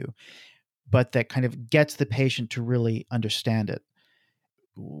point of view, but that kind of gets the patient to really understand it.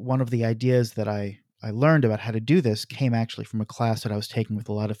 One of the ideas that I learned about how to do this came actually from a class that I was taking with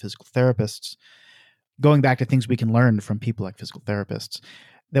a lot of physical therapists, going back to things we can learn from people like physical therapists,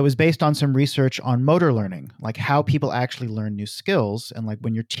 that was based on some research on motor learning, like how people actually learn new skills. And like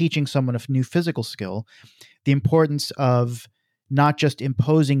when you're teaching someone a new physical skill, the importance of not just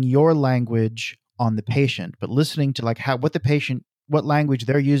imposing your language on the patient, but listening to like what language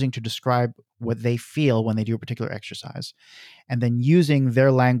they're using to describe what they feel when they do a particular exercise, and then using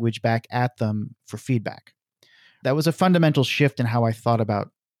their language back at them for feedback. That was a fundamental shift in how I thought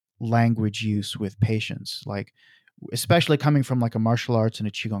about language use with patients. Like, especially coming from like a martial arts and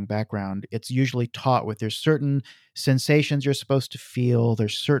a Qigong background, it's usually taught with there's certain sensations you're supposed to feel.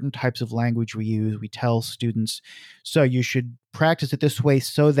 There's certain types of language we use. We tell students, so you should practice it this way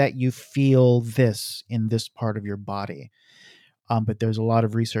so that you feel this in this part of your body. But there's a lot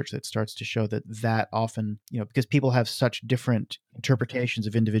of research that starts to show that often, because people have such different interpretations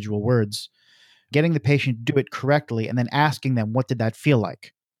of individual words, getting the patient to do it correctly and then asking them, what did that feel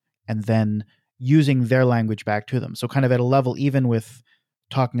like? And then using their language back to them. So kind of at a level, even with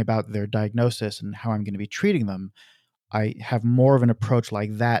talking about their diagnosis and how I'm going to be treating them, I have more of an approach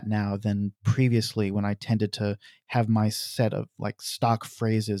like that now than previously when I tended to have my set of like stock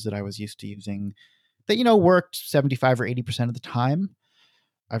phrases that I was used to using that, worked 75 or 80% of the time.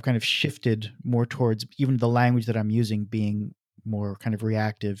 I've kind of shifted more towards even the language that I'm using being more kind of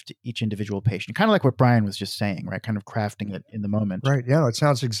reactive to each individual patient, kind of like what Brian was just saying, right? Kind of crafting it in the moment. Right. Yeah, it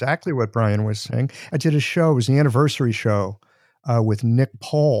sounds exactly what Brian was saying. I did a show, it was the anniversary show with Nick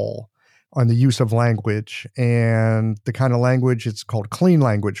Paul on the use of language and the kind of language, it's called clean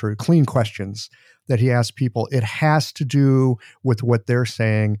language or clean questions that he asks people. It has to do with what they're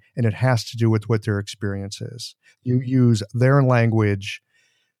saying and it has to do with what their experience is. You use their language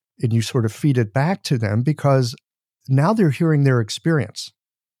and you sort of feed it back to them because now they're hearing their experience.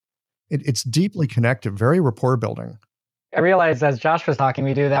 It's deeply connected, very rapport building. I realized as Josh was talking,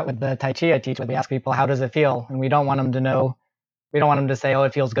 we do that with the Tai Chi I teach. We ask people, how does it feel? And we don't want them to know, we don't want them to say, oh,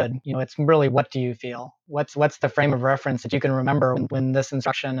 it feels good. It's really, what do you feel? What's the frame of reference that you can remember when this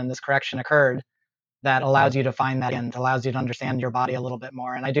instruction and this correction occurred that allows you to find that and allows you to understand your body a little bit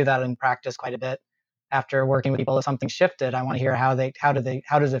more. And I do that in practice quite a bit. After working with people, if something shifted, I want to hear how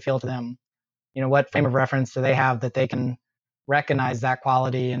does it feel to them? What frame of reference do they have that they can recognize that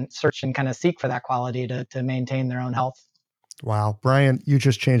quality and search and kind of seek for that quality to maintain their own health. Wow. Brian, you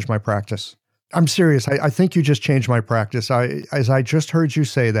just changed my practice. I'm serious. I think you just changed my practice. As I just heard you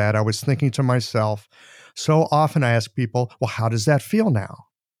say that, I was thinking to myself, so often I ask people, well, how does that feel now?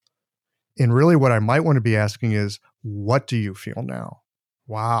 And really what I might want to be asking is, what do you feel now?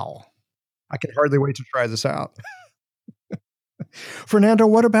 Wow. I can hardly wait to try this out. Fernando,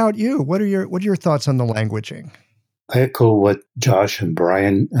 what about you? What are your thoughts on the languaging? I echo what Josh and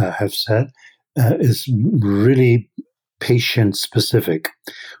Brian have said. is really patient specific.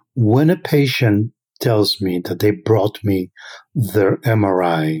 When a patient tells me that they brought me their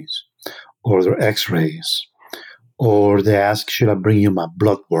MRIs or their X-rays, or they ask, should I bring you my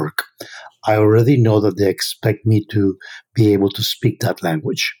blood work? I already know that they expect me to be able to speak that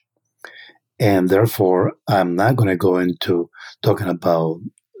language. And therefore, I'm not going to go into talking about,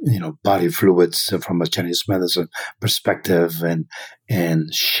 body fluids from a Chinese medicine perspective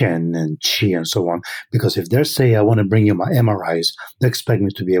and Shen and Qi and so on. Because if they say, I want to bring you my MRIs, they expect me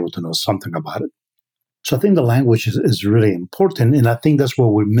to be able to know something about it. So I think the language is really important, and I think that's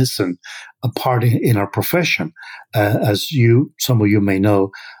what we're missing a part in our profession. As some of you may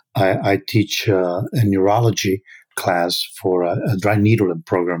know, I teach a neurology class for a dry needling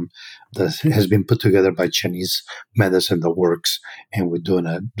program that has been put together by Chinese Medicine that Works, and we're doing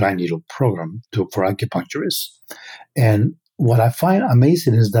a dry needle program for acupuncturists. And what I find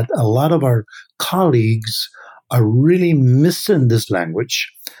amazing is that a lot of our colleagues are really missing this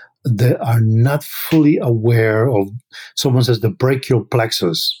language. They are not fully aware of, someone says, the brachial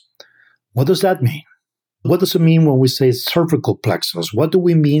plexus. What does that mean? What does it mean when we say cervical plexus? What do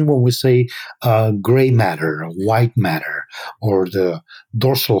we mean when we say gray matter, white matter, or the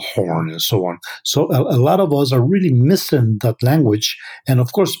dorsal horn, and so on? So a lot of us are really missing that language. And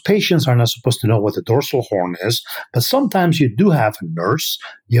of course, patients are not supposed to know what the dorsal horn is, but sometimes you do have a nurse,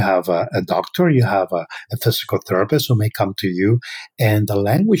 you have a doctor, you have a physical therapist who may come to you, and the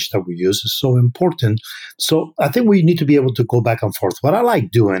language that we use is so important. So I think we need to be able to go back and forth. What I like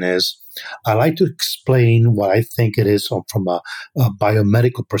doing is, I like to explain what I think it is from a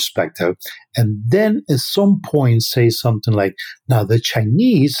biomedical perspective, and then at some point say something like, now the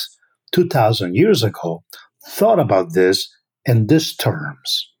Chinese 2,000 years ago thought about this in these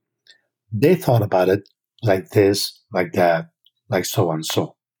terms. They thought about it like this, like that, like so and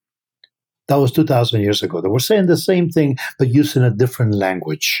so. That was 2,000 years ago. They were saying the same thing, but using a different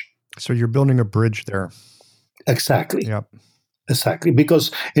language. So you're building a bridge there. Exactly. Yep. Exactly.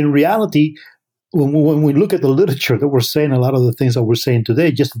 Because in reality, when we look at the literature, that we're saying a lot of the things that we're saying today,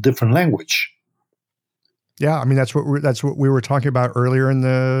 just a different language. Yeah, I mean, that's what we were talking about earlier in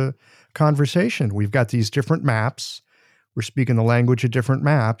the conversation. We've got these different maps. We're speaking the language of different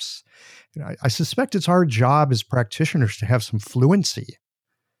maps. I suspect it's our job as practitioners to have some fluency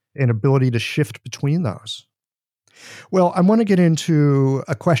and ability to shift between those. Well, I want to get into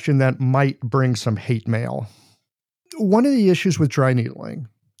a question that might bring some hate mail. One of the issues with dry needling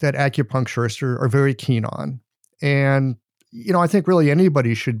that acupuncturists are very keen on, and I think really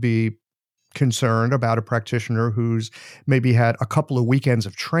anybody should be concerned about a practitioner who's maybe had a couple of weekends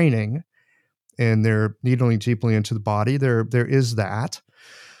of training and they're needling deeply into the body. There is that.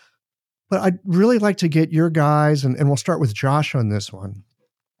 But I'd really like to get your guys, and we'll start with Josh on this one,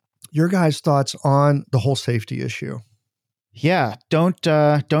 your guys' thoughts on the whole safety issue. Yeah, don't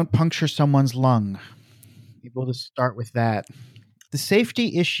puncture someone's lung. We'll just start with that. The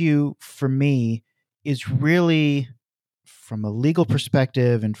safety issue for me is really from a legal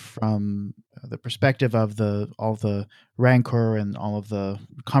perspective and from the perspective of all the rancor and all of the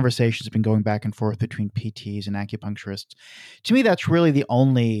conversations have been going back and forth between PTs and acupuncturists. To me, that's really the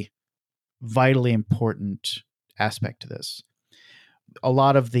only vitally important aspect to this. A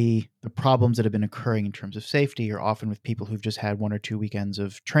lot of the problems that have been occurring in terms of safety are often with people who've just had 1 or 2 weekends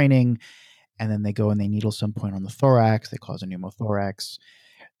of training, and then they go and they needle some point on the thorax, they cause a pneumothorax,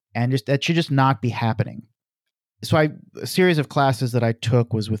 and that should just not be happening. So a series of classes that I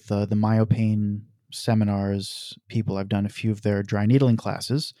took was with the MyoPain seminars people. I've done a few of their dry needling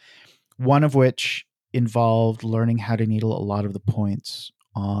classes, one of which involved learning how to needle a lot of the points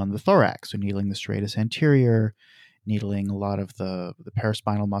on the thorax, so needling the serratus anterior, needling a lot of the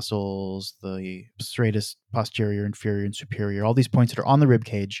paraspinal muscles, the serratus posterior, inferior, and superior, all these points that are on the rib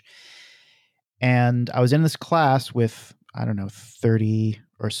cage. And I was in this class with, 30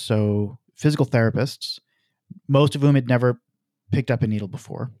 or so physical therapists, most of whom had never picked up a needle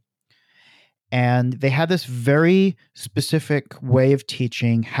before. And they had this very specific way of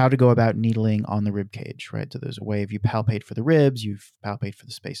teaching how to go about needling on the rib cage, right? So there's a way of you palpate for the ribs, you palpate for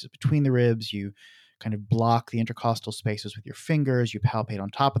the spaces between the ribs, you kind of block the intercostal spaces with your fingers, you palpate on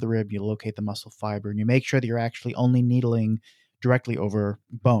top of the rib, you locate the muscle fiber, and you make sure that you're actually only needling directly over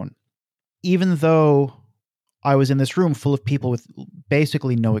bone. Even though I was in this room full of people with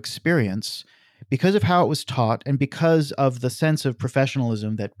basically no experience, because of how it was taught and because of the sense of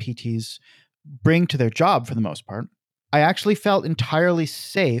professionalism that PTs bring to their job for the most part, I actually felt entirely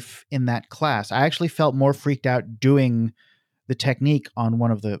safe in that class. I actually felt more freaked out doing the technique on one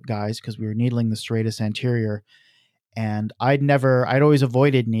of the guys because we were needling the serratus anterior. And I'd always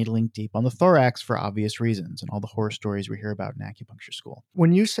avoided needling deep on the thorax for obvious reasons and all the horror stories we hear about in acupuncture school.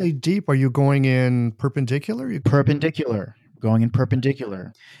 When you say deep, are you going in perpendicular? Perpendicular, going in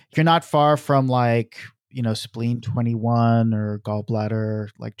perpendicular. If you're not far from like, spleen 21 or gallbladder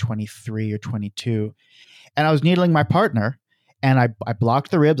like 23 or 22. And I was needling my partner and I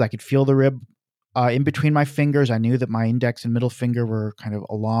blocked the ribs. I could feel the rib in between my fingers. I knew that my index and middle finger were kind of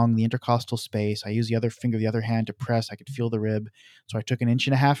along the intercostal space. I used the other hand to press. I could feel the rib. So I took an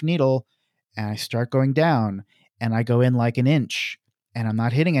 1.5 inch needle and I start going down and I go in like an inch and I'm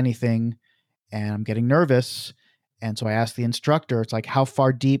not hitting anything and I'm getting nervous. And so I asked the instructor, it's like, how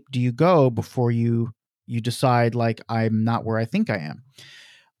far deep do you go before you decide like I'm not where I think I am?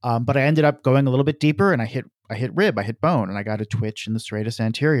 But I ended up going a little bit deeper and I hit rib, I hit bone, and I got a twitch in the serratus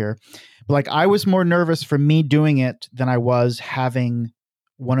anterior. But like I was more nervous for me doing it than I was having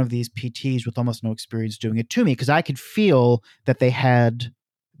one of these PTs with almost no experience doing it to me, because I could feel that they had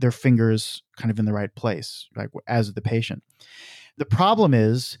their fingers kind of in the right place, like as the patient. The problem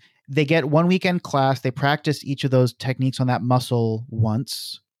is they get 1 weekend class, they practice each of those techniques on that muscle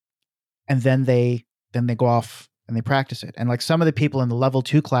once, and then they go off and they practice it. And like some of the people in the level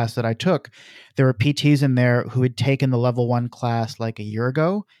 2 class that I took, there were PTs in there who had taken the level 1 class like a year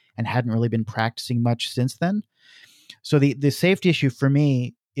ago and hadn't really been practicing much since then. So the safety issue for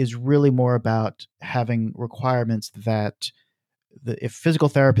me is really more about having requirements that if physical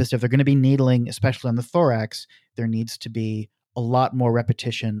therapists, if they're going to be needling, especially on the thorax, there needs to be a lot more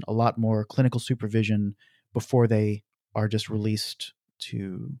repetition, a lot more clinical supervision before they are just released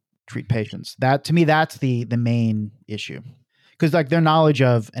to treat patients. That, to me, that's the main issue, because like their knowledge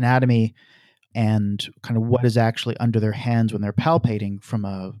of anatomy and kind of what is actually under their hands when they're palpating from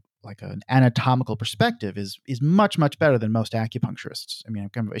an anatomical perspective is much, much better than most acupuncturists. I mean, I'm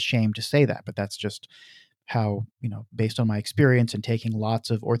kind of ashamed to say that, but that's just how, based on my experience and taking lots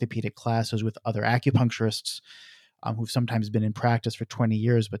of orthopedic classes with other acupuncturists who've sometimes been in practice for 20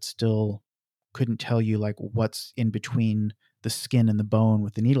 years, but still couldn't tell you like what's in between the skin and the bone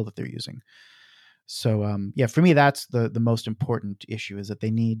with the needle that they're using. So for me, that's the most important issue, is that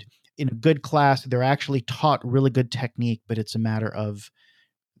they need, in a good class, they're actually taught really good technique, but it's a matter of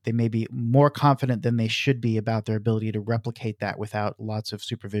they may be more confident than they should be about their ability to replicate that without lots of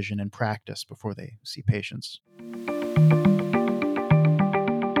supervision and practice before they see patients.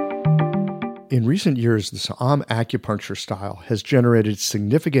 In recent years, the Sa'am acupuncture style has generated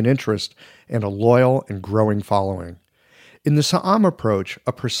significant interest and a loyal and growing following. In the Sa'am approach,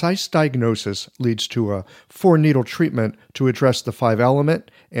 a precise diagnosis leads to a 4-needle treatment to address the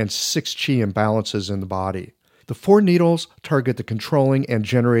 5-element and 6 chi imbalances in the body. The 4 needles target the controlling and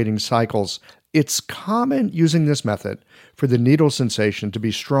generating cycles. It's common using this method for the needle sensation to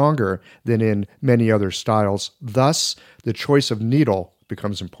be stronger than in many other styles. Thus, the choice of needle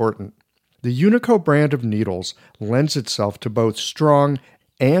becomes important. The Unico brand of needles lends itself to both strong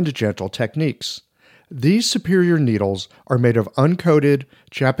and gentle techniques. These superior needles are made of uncoated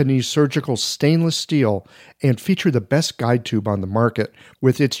Japanese surgical stainless steel and feature the best guide tube on the market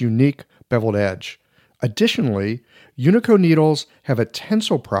with its unique beveled edge. Additionally, Unico needles have a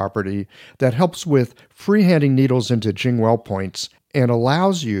tensile property that helps with freehanding needles into Jingwell points and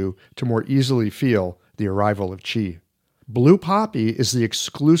allows you to more easily feel the arrival of qi. Blue Poppy is the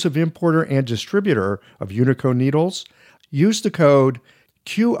exclusive importer and distributor of Unico needles. Use the code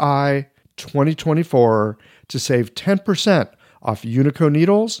QI2024 to save 10% off Unico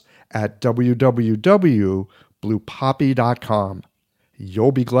needles at www.bluepoppy.com.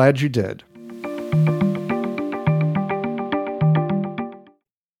 You'll be glad you did.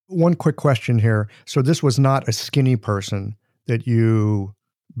 One quick question here. So this was not a skinny person that you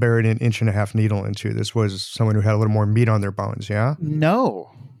buried an 1.5 inch needle into. This was someone who had a little more meat on their bones, yeah?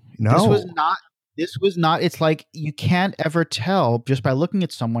 No. This was not. It's like you can't ever tell just by looking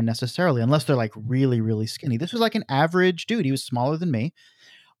at someone necessarily, unless they're like really, really skinny. This was like an average dude. He was smaller than me.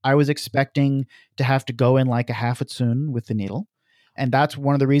 I was expecting to have to go in like a half atsun with the needle. And that's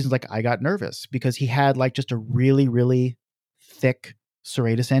one of the reasons like I got nervous, because he had like just a really, really thick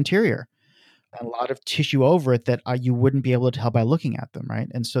serratus anterior and a lot of tissue over it that you wouldn't be able to tell by looking at them, right?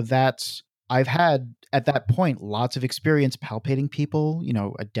 And so I've had at that point lots of experience palpating people,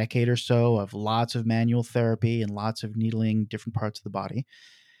 a decade or so of lots of manual therapy and lots of needling different parts of the body.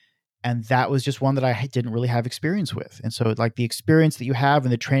 And that was just one that I didn't really have experience with. And so like the experience that you have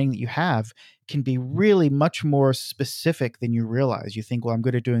and the training that you have can be really much more specific than you realize. You think, well, I'm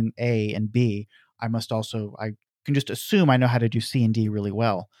good at doing A and B. I can just assume I know how to do C and D really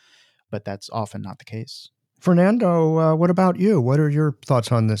well, but that's often not the case. Fernando, what about you? What are your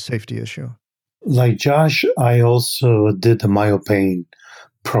thoughts on this safety issue? Like Josh, I also did the MyoPain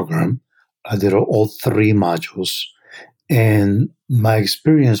program. I did all three modules. And my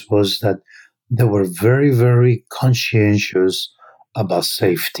experience was that they were very, very conscientious about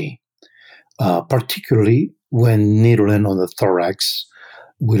safety, particularly when needling on the thorax.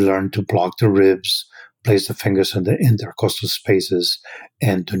 We learned to block the ribs, place the fingers in the intercostal spaces,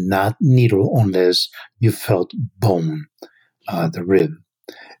 and do not needle unless you felt bone, the rib.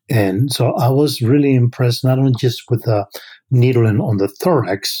 And so I was really impressed, not only just with the needling on the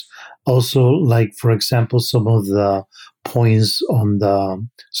thorax, also like, for example, some of the points on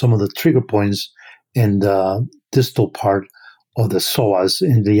some of the trigger points in the distal part of the psoas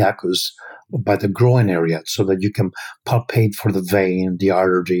in the iliacus by the groin area, so that you can palpate for the vein, the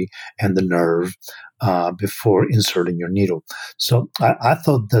artery, and the nerve before inserting your needle. So I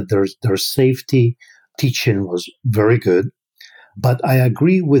thought that their safety teaching was very good. But I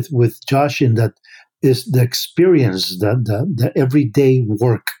agree with Josh in that is the experience, the everyday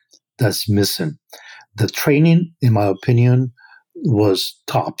work that's missing. The training, in my opinion, was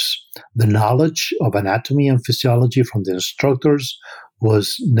tops. The knowledge of anatomy and physiology from the instructors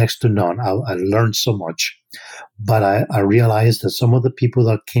was next to none. I learned so much. But I realized that some of the people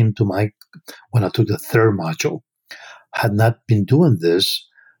that came to when I took the third module, had not been doing this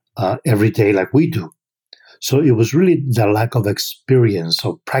every day like we do. So it was really the lack of experience,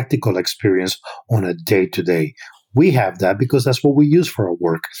 of practical experience on a day to day. We have that because that's what we use for our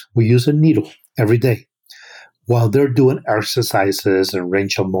work. We use a needle every day. While they're doing exercises and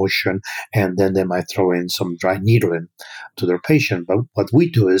range of motion, and then they might throw in some dry needling to their patient. But what we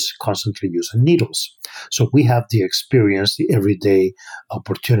do is constantly using needles. So we have the experience, the everyday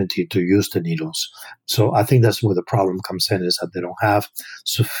opportunity to use the needles. So I think that's where the problem comes in, is that they don't have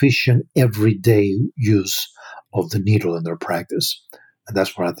sufficient everyday use of the needle in their practice. And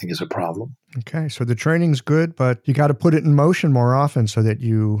that's where I think is a problem. Okay, so the training's good, but you got to put it in motion more often so that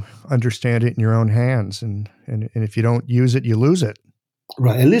you understand it in your own hands. And if you don't use it, you lose it.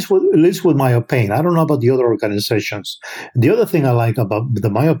 Right. At least with MyoPain. I don't know about the other organizations. The other thing I like about the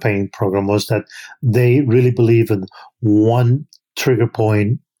MyoPain program was that they really believe in one trigger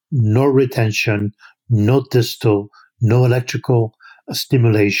point, no retention, no distal, no electrical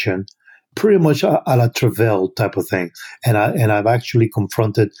stimulation, pretty much a la Travell type of thing. And I've actually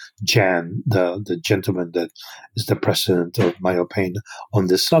confronted Jan, the gentleman that is the president of MyoPain, on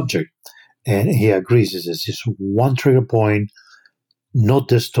this subject. And he agrees. It's just one trigger point, no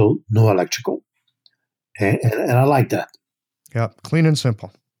distal, no electrical. And I like that. Yep. Clean and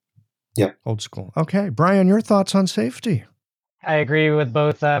simple. Yep. Old school. Okay. Brian, your thoughts on safety? I agree with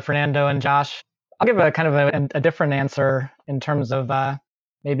both Fernando and Josh. I'll give a kind of a different answer in terms of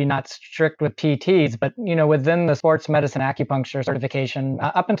maybe not strict with PTs, but within the sports medicine acupuncture certification,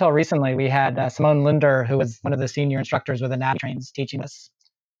 up until recently, we had Simone Linder, who was one of the senior instructors with Anatomy Trains, teaching us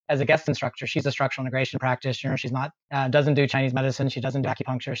as a guest instructor. She's a structural integration practitioner. She's not doesn't do Chinese medicine. She doesn't do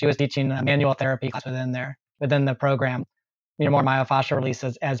acupuncture. She was teaching a manual therapy class within the program, more myofascial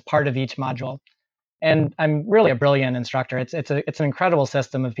releases as part of each module. And I'm really a brilliant instructor. It's an incredible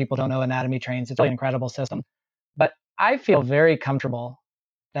system. If people don't know Anatomy Trains, it's really an incredible system. But I feel very comfortable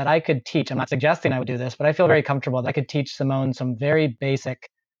that I could teach. I'm not suggesting I would do this, but I feel very comfortable that I could teach Simone some very basic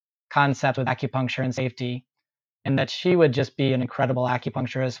concepts with acupuncture and safety, and that she would just be an incredible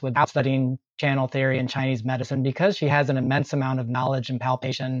acupuncturist without studying channel theory and Chinese medicine, because she has an immense amount of knowledge and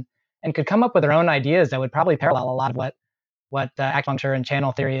palpation and could come up with her own ideas that would probably parallel a lot of what acupuncture and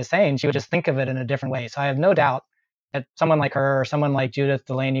channel theory is saying. She would just think of it in a different way. So I have no doubt that someone like her, or someone like Judith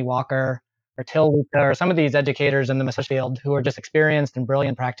Delaney Walker, or Till Luca, or some of these educators in the massage field who are just experienced and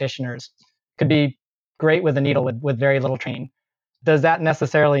brilliant practitioners could be great with a needle with very little training. Does that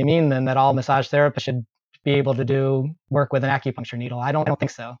necessarily mean then that all massage therapists should be able to do work with an acupuncture needle? I don't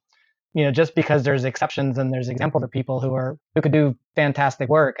think so. Just because there's exceptions and there's examples of people who could do fantastic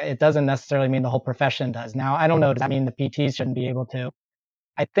work, it doesn't necessarily mean the whole profession does. Now, I don't know, does that mean the PTs shouldn't be able to?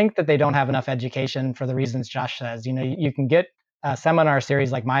 I think that they don't have enough education for the reasons Josh says. You can get a seminar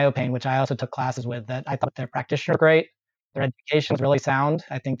series like MyoPain, which I also took classes with, that I thought their practitioner great. Their education was really sound.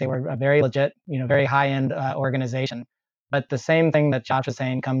 I think they were a very legit, very high-end organization. But the same thing that Josh was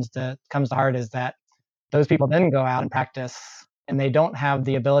saying comes to heart, is that those people then go out and practice, and they don't have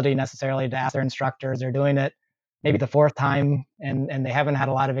the ability necessarily to ask their instructors. They're doing it maybe the fourth time, and they haven't had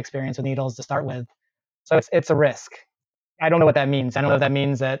a lot of experience with needles to start with. So it's a risk. I don't know what that means. I don't know if that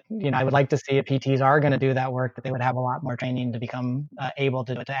means that, I would like to see if PTs are going to do that work, that they would have a lot more training to become able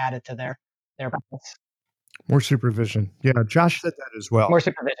to add it to their practice. More supervision. Yeah, Josh said that as well. More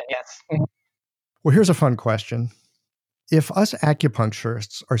supervision, yes. Well, here's a fun question. If us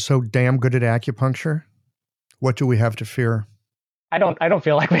acupuncturists are so damn good at acupuncture, what do we have to fear? I don't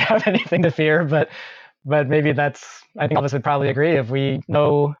feel like we have anything to fear, but maybe I think Elvis would probably agree. If we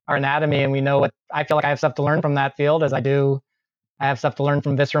know our anatomy and we know I feel like I have stuff to learn from that field as I have stuff to learn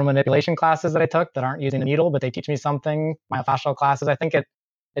from visceral manipulation classes that I took that aren't using a needle, but they teach me something. Myofascial classes, I think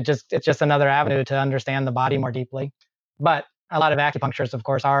it's just another avenue to understand the body more deeply. But a lot of acupuncturists, of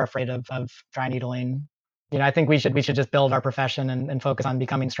course, are afraid of dry needling. I think we should just build our profession and focus on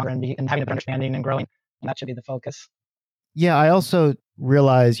becoming stronger and having a better understanding and growing. And that should be the focus. Yeah, I also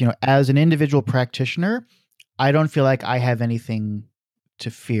realize, as an individual practitioner, I don't feel like I have anything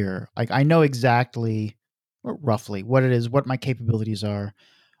to fear. Like I know exactly, or roughly, what it is, what my capabilities are.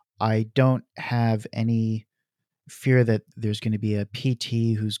 I don't have any fear that there's going to be a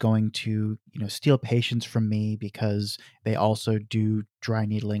PT who's going to, steal patients from me because they also do dry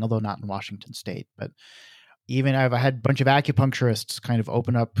needling, although not in Washington State. But even I've had a bunch of acupuncturists kind of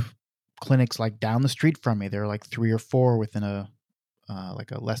open up clinics like down the street from me. There are like 3 or 4 within a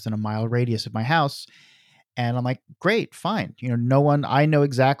less than a mile radius of my house. And I'm like, great, fine. I know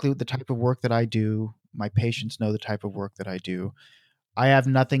exactly the type of work that I do. My patients know the type of work that I do. I have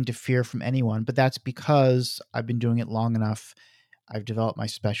nothing to fear from anyone, but that's because I've been doing it long enough. I've developed my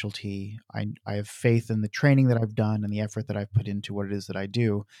specialty. I have faith in the training that I've done and the effort that I've put into what it is that I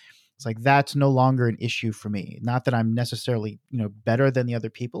do. It's like, that's no longer an issue for me. Not that I'm necessarily, better than the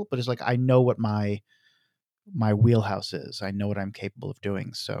other people, but it's like, I know what my wheelhouse is. I know what I'm capable of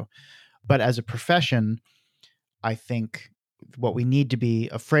doing. So, but as a profession, I think what we need to be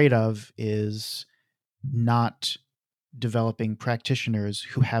afraid of is not developing practitioners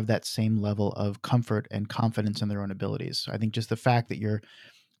who have that same level of comfort and confidence in their own abilities. So I think just the fact that you're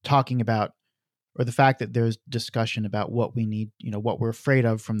talking about, or the fact that there's discussion about what we need, what we're afraid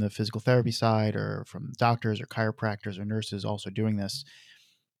of from the physical therapy side or from doctors or chiropractors or nurses also doing this,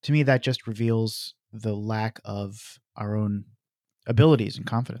 to me, that just reveals the lack of our own abilities and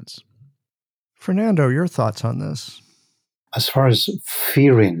confidence. Fernando, your thoughts on this? As far as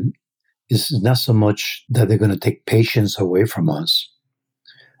fearing, it's not so much that they're going to take patients away from us.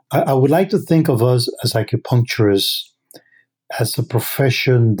 I would like to think of us as acupuncturists as a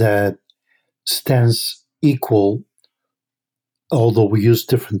profession that stands equal, although we use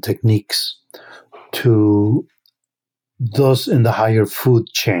different techniques, to those in the higher food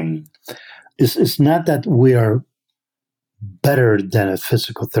chain. It's not that we are better than a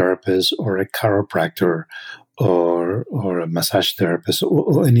physical therapist or a chiropractor or a massage therapist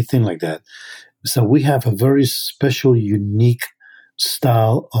or anything like that. So we have a very special, unique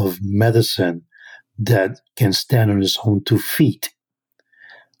style of medicine that can stand on its own 2 feet.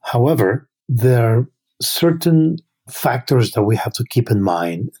 However, there are certain factors that we have to keep in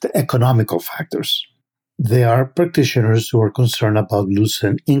mind, the economical factors. There are practitioners who are concerned about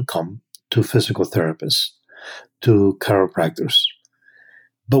losing income to physical therapists, to chiropractors.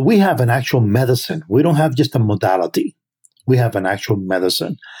 But we have an actual medicine. We don't have just a modality. We have an actual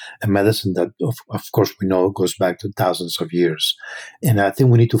medicine, a medicine that, of course, we know goes back to thousands of years. And I think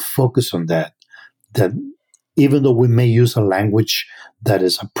we need to focus on that even though we may use a language that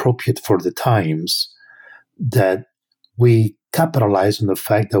is appropriate for the times, that we capitalize on the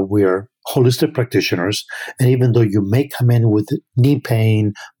fact that we're holistic practitioners. And even though you may come in with knee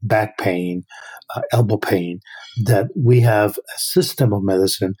pain, back pain, elbow pain, that we have a system of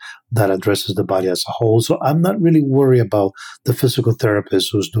medicine that addresses the body as a whole. So I'm not really worried about the physical therapist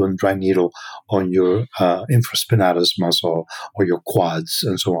who's doing dry needle on your infraspinatus muscle or your quads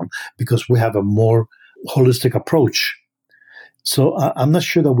and so on, because we have a more holistic approach. So I'm not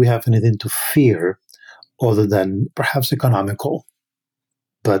sure that we have anything to fear other than perhaps economical,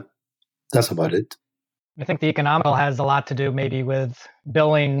 but that's about it. I think the economical has a lot to do maybe with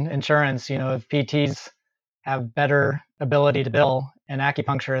billing insurance. If PTs have better ability to bill and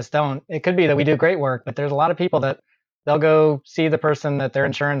acupuncturists don't, it could be that we do great work, but there's a lot of people that they'll go see the person that their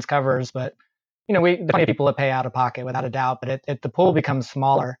insurance covers, but we plenty of people that pay out of pocket without a doubt, but the pool becomes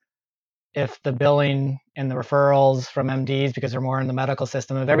smaller if the billing and the referrals from MDs, because they're more in the medical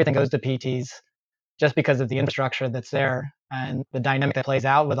system, if everything goes to PTs, just because of the infrastructure that's there and the dynamic that plays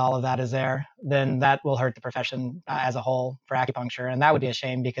out with all of that is there, then that will hurt the profession as a whole for acupuncture. And that would be a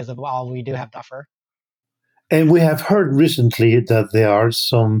shame because of all we do have to offer. And we have heard recently that there are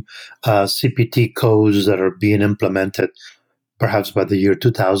some CPT codes that are being implemented perhaps by the year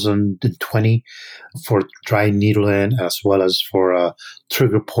 2020 for dry needling as well as for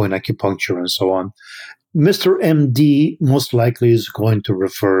trigger point acupuncture and so on. Mr. MD most likely is going to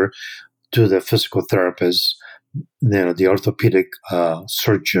refer to the physical therapist the orthopedic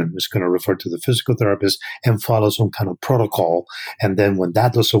surgeon is going to refer to the physical therapist and follow some kind of protocol. And then when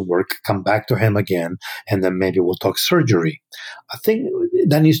that doesn't work, come back to him again, and then maybe we'll talk surgery. I think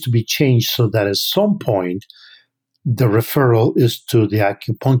that needs to be changed so that at some point, the referral is to the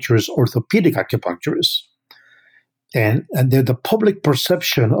acupuncturist, orthopedic acupuncturist. And the public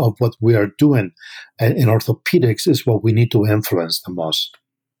perception of what we are doing in orthopedics is what we need to influence the most.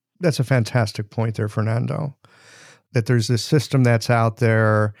 That's a fantastic point there, Fernando. That there's this system that's out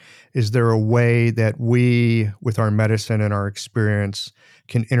there. Is there a way that we, with our medicine and our experience,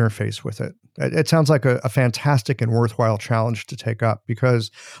 can interface with it? It sounds like a fantastic and worthwhile challenge to take up, because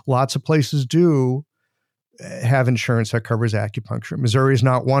lots of places do have insurance that covers acupuncture. Missouri is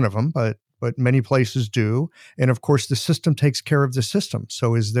not one of them, but many places do. And of course, the system takes care of the system.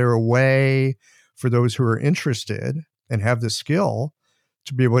 So is there a way for those who are interested and have the skill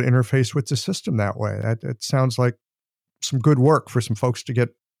to be able to interface with the system that way? It sounds like some good work for some folks to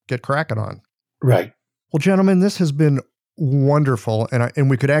get cracking on. Right. Well, gentlemen, this has been wonderful. And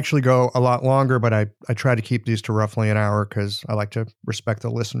we could actually go a lot longer, but I try to keep these to roughly an hour because I like to respect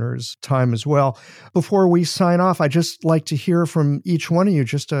the listeners' time as well. Before we sign off, I'd just like to hear from each one of you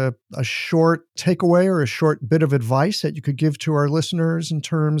just a short takeaway or a short bit of advice that you could give to our listeners in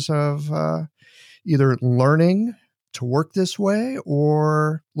terms of either learning to work this way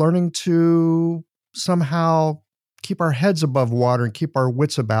or learning to somehow keep our heads above water and keep our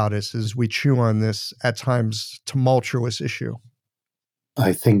wits about us as we chew on this at times tumultuous issue.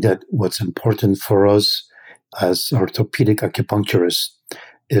 I think that what's important for us as orthopedic acupuncturists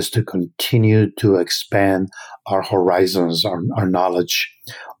is to continue to expand our horizons, our knowledge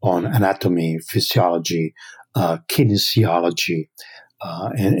on anatomy, physiology, kinesiology,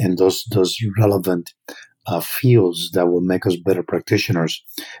 and those relevant fields that will make us better practitioners.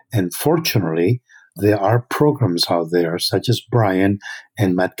 And fortunately, there are programs out there, such as Brian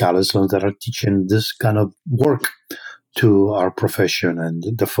and Matt Callison, that are teaching this kind of work to our profession. And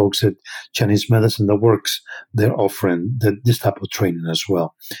the folks at Chinese Medicine That Works, they're offering this type of training as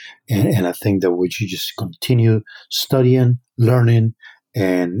well. And I think that we should just continue studying, learning,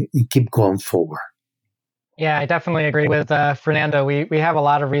 and keep going forward. Yeah, I definitely agree with Fernando. We have a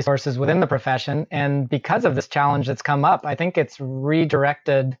lot of resources within the profession. And because of this challenge that's come up, I think it's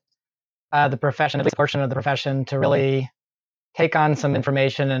redirected the profession, at least a portion of the profession, to really take on some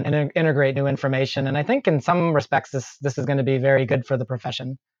information and integrate new information. And I think in some respects, this is going to be very good for the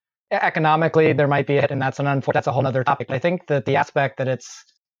profession. Economically, there might be it, and that's a whole other topic. But I think that the aspect that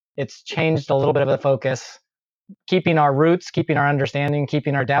it's changed a little bit of the focus, keeping our roots, keeping our understanding,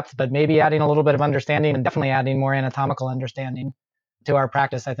 keeping our depth, but maybe adding a little bit of understanding and definitely adding more anatomical understanding to our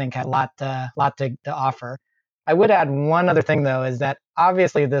practice, I think had a lot to offer. I would add one other thing, though, is that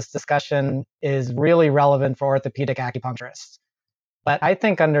obviously this discussion is really relevant for orthopedic acupuncturists. But I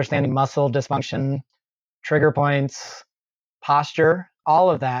think understanding muscle dysfunction, trigger points, posture,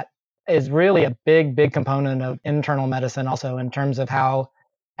 all of that is really a big, big component of internal medicine also in terms of how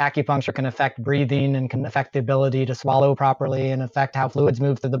acupuncture can affect breathing and can affect the ability to swallow properly and affect how fluids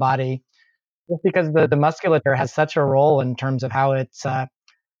move through the body. Just because the musculature has such a role in terms of how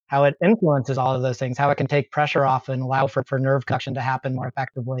it influences all of those things, how it can take pressure off and allow for nerve conduction to happen more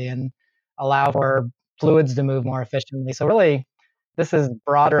effectively and allow for fluids to move more efficiently. So really, this is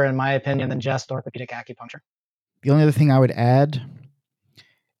broader, in my opinion, than just orthopedic acupuncture. The only other thing I would add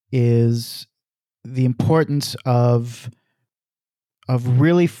is the importance of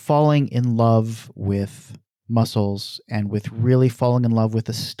really falling in love with muscles and with really falling in love with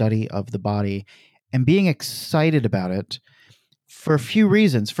the study of the body and being excited about it for a few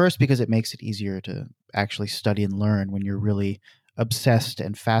reasons. First, because it makes it easier to actually study and learn when you're really obsessed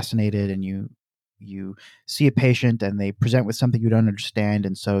and fascinated and you see a patient and they present with something you don't understand,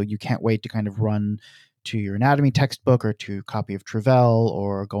 and so you can't wait to kind of run to your anatomy textbook or to a copy of Travell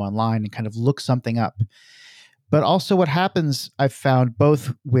or go online and kind of look something up. But also what happens, I've found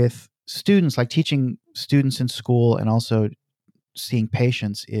both with students, like teaching students in school and also seeing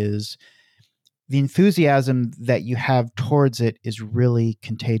patients, is the enthusiasm that you have towards it is really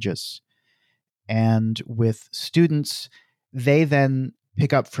contagious. And with students, they then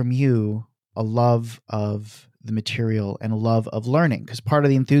pick up from you a love of the material and a love of learning, because part of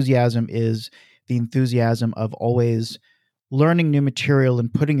the enthusiasm is the enthusiasm of always learning new material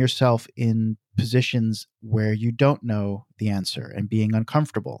and putting yourself in positions where you don't know the answer and being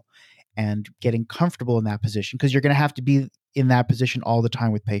uncomfortable and getting comfortable in that position, because you're going to have to be in that position all the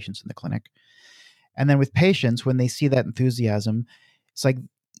time with patients in the clinic. And then with patients, when they see that enthusiasm, it's like,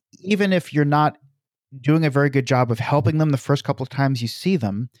 even if you're not doing a very good job of helping them the first couple of times you see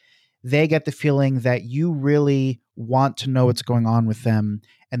them, they get the feeling that you really want to know what's going on with them,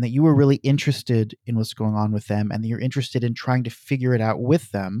 and that you are really interested in what's going on with them, and that you're interested in trying to figure it out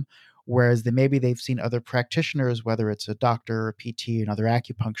with them. Whereas maybe they've seen other practitioners, whether it's a doctor, a PT, another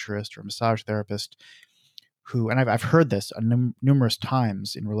acupuncturist, or a massage therapist, who, and I've heard this numerous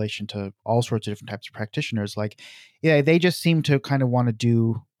times in relation to all sorts of different types of practitioners, like, yeah, they just seem to kind of want to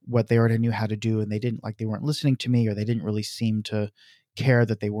do what they already knew how to do, and they weren't listening to me, or they didn't really seem to care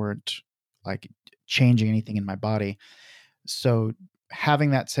that they weren't like changing anything in my body. So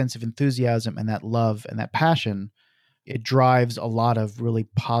having that sense of enthusiasm and that love and that passion, it drives a lot of really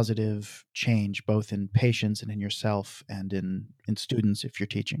positive change, both in patients and in yourself and in students if you're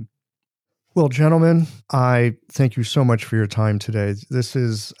teaching. Well, gentlemen, I thank you so much for your time today. This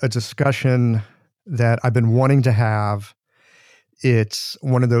is a discussion that I've been wanting to have. It's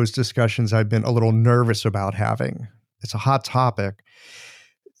one of those discussions I've been a little nervous about having. It's a hot topic.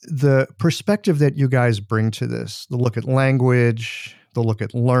 The perspective that you guys bring to this, the look at language, the look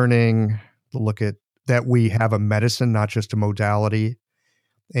at learning, the look at that we have a medicine, not just a modality,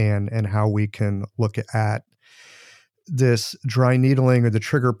 and how we can look at this dry needling or the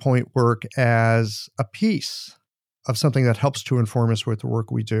trigger point work as a piece of something that helps to inform us with the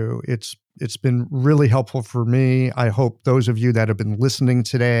work we do. It's been really helpful for me. I hope those of you that have been listening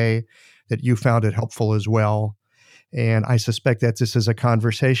today, that you found it helpful as well. And I suspect that this is a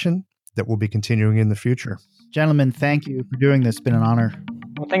conversation that will be continuing in the future. Gentlemen, thank you for doing this. It's been an honor.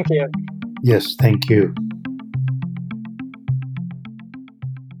 Well, thank you. Yes, thank you.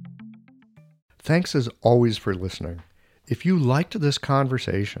 Thanks as always for listening. If you liked this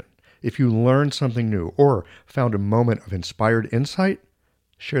conversation, if you learned something new or found a moment of inspired insight,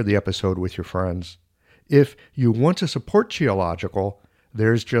 share the episode with your friends. If you want to support Qiological,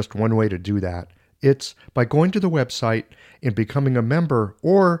 there's just one way to do that. It's by going to the website and becoming a member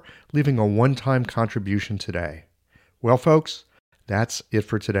or leaving a one-time contribution today. Well, folks, that's it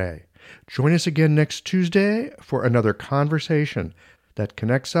for today. Join us again next Tuesday for another conversation that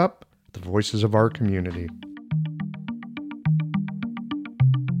connects up the voices of our community.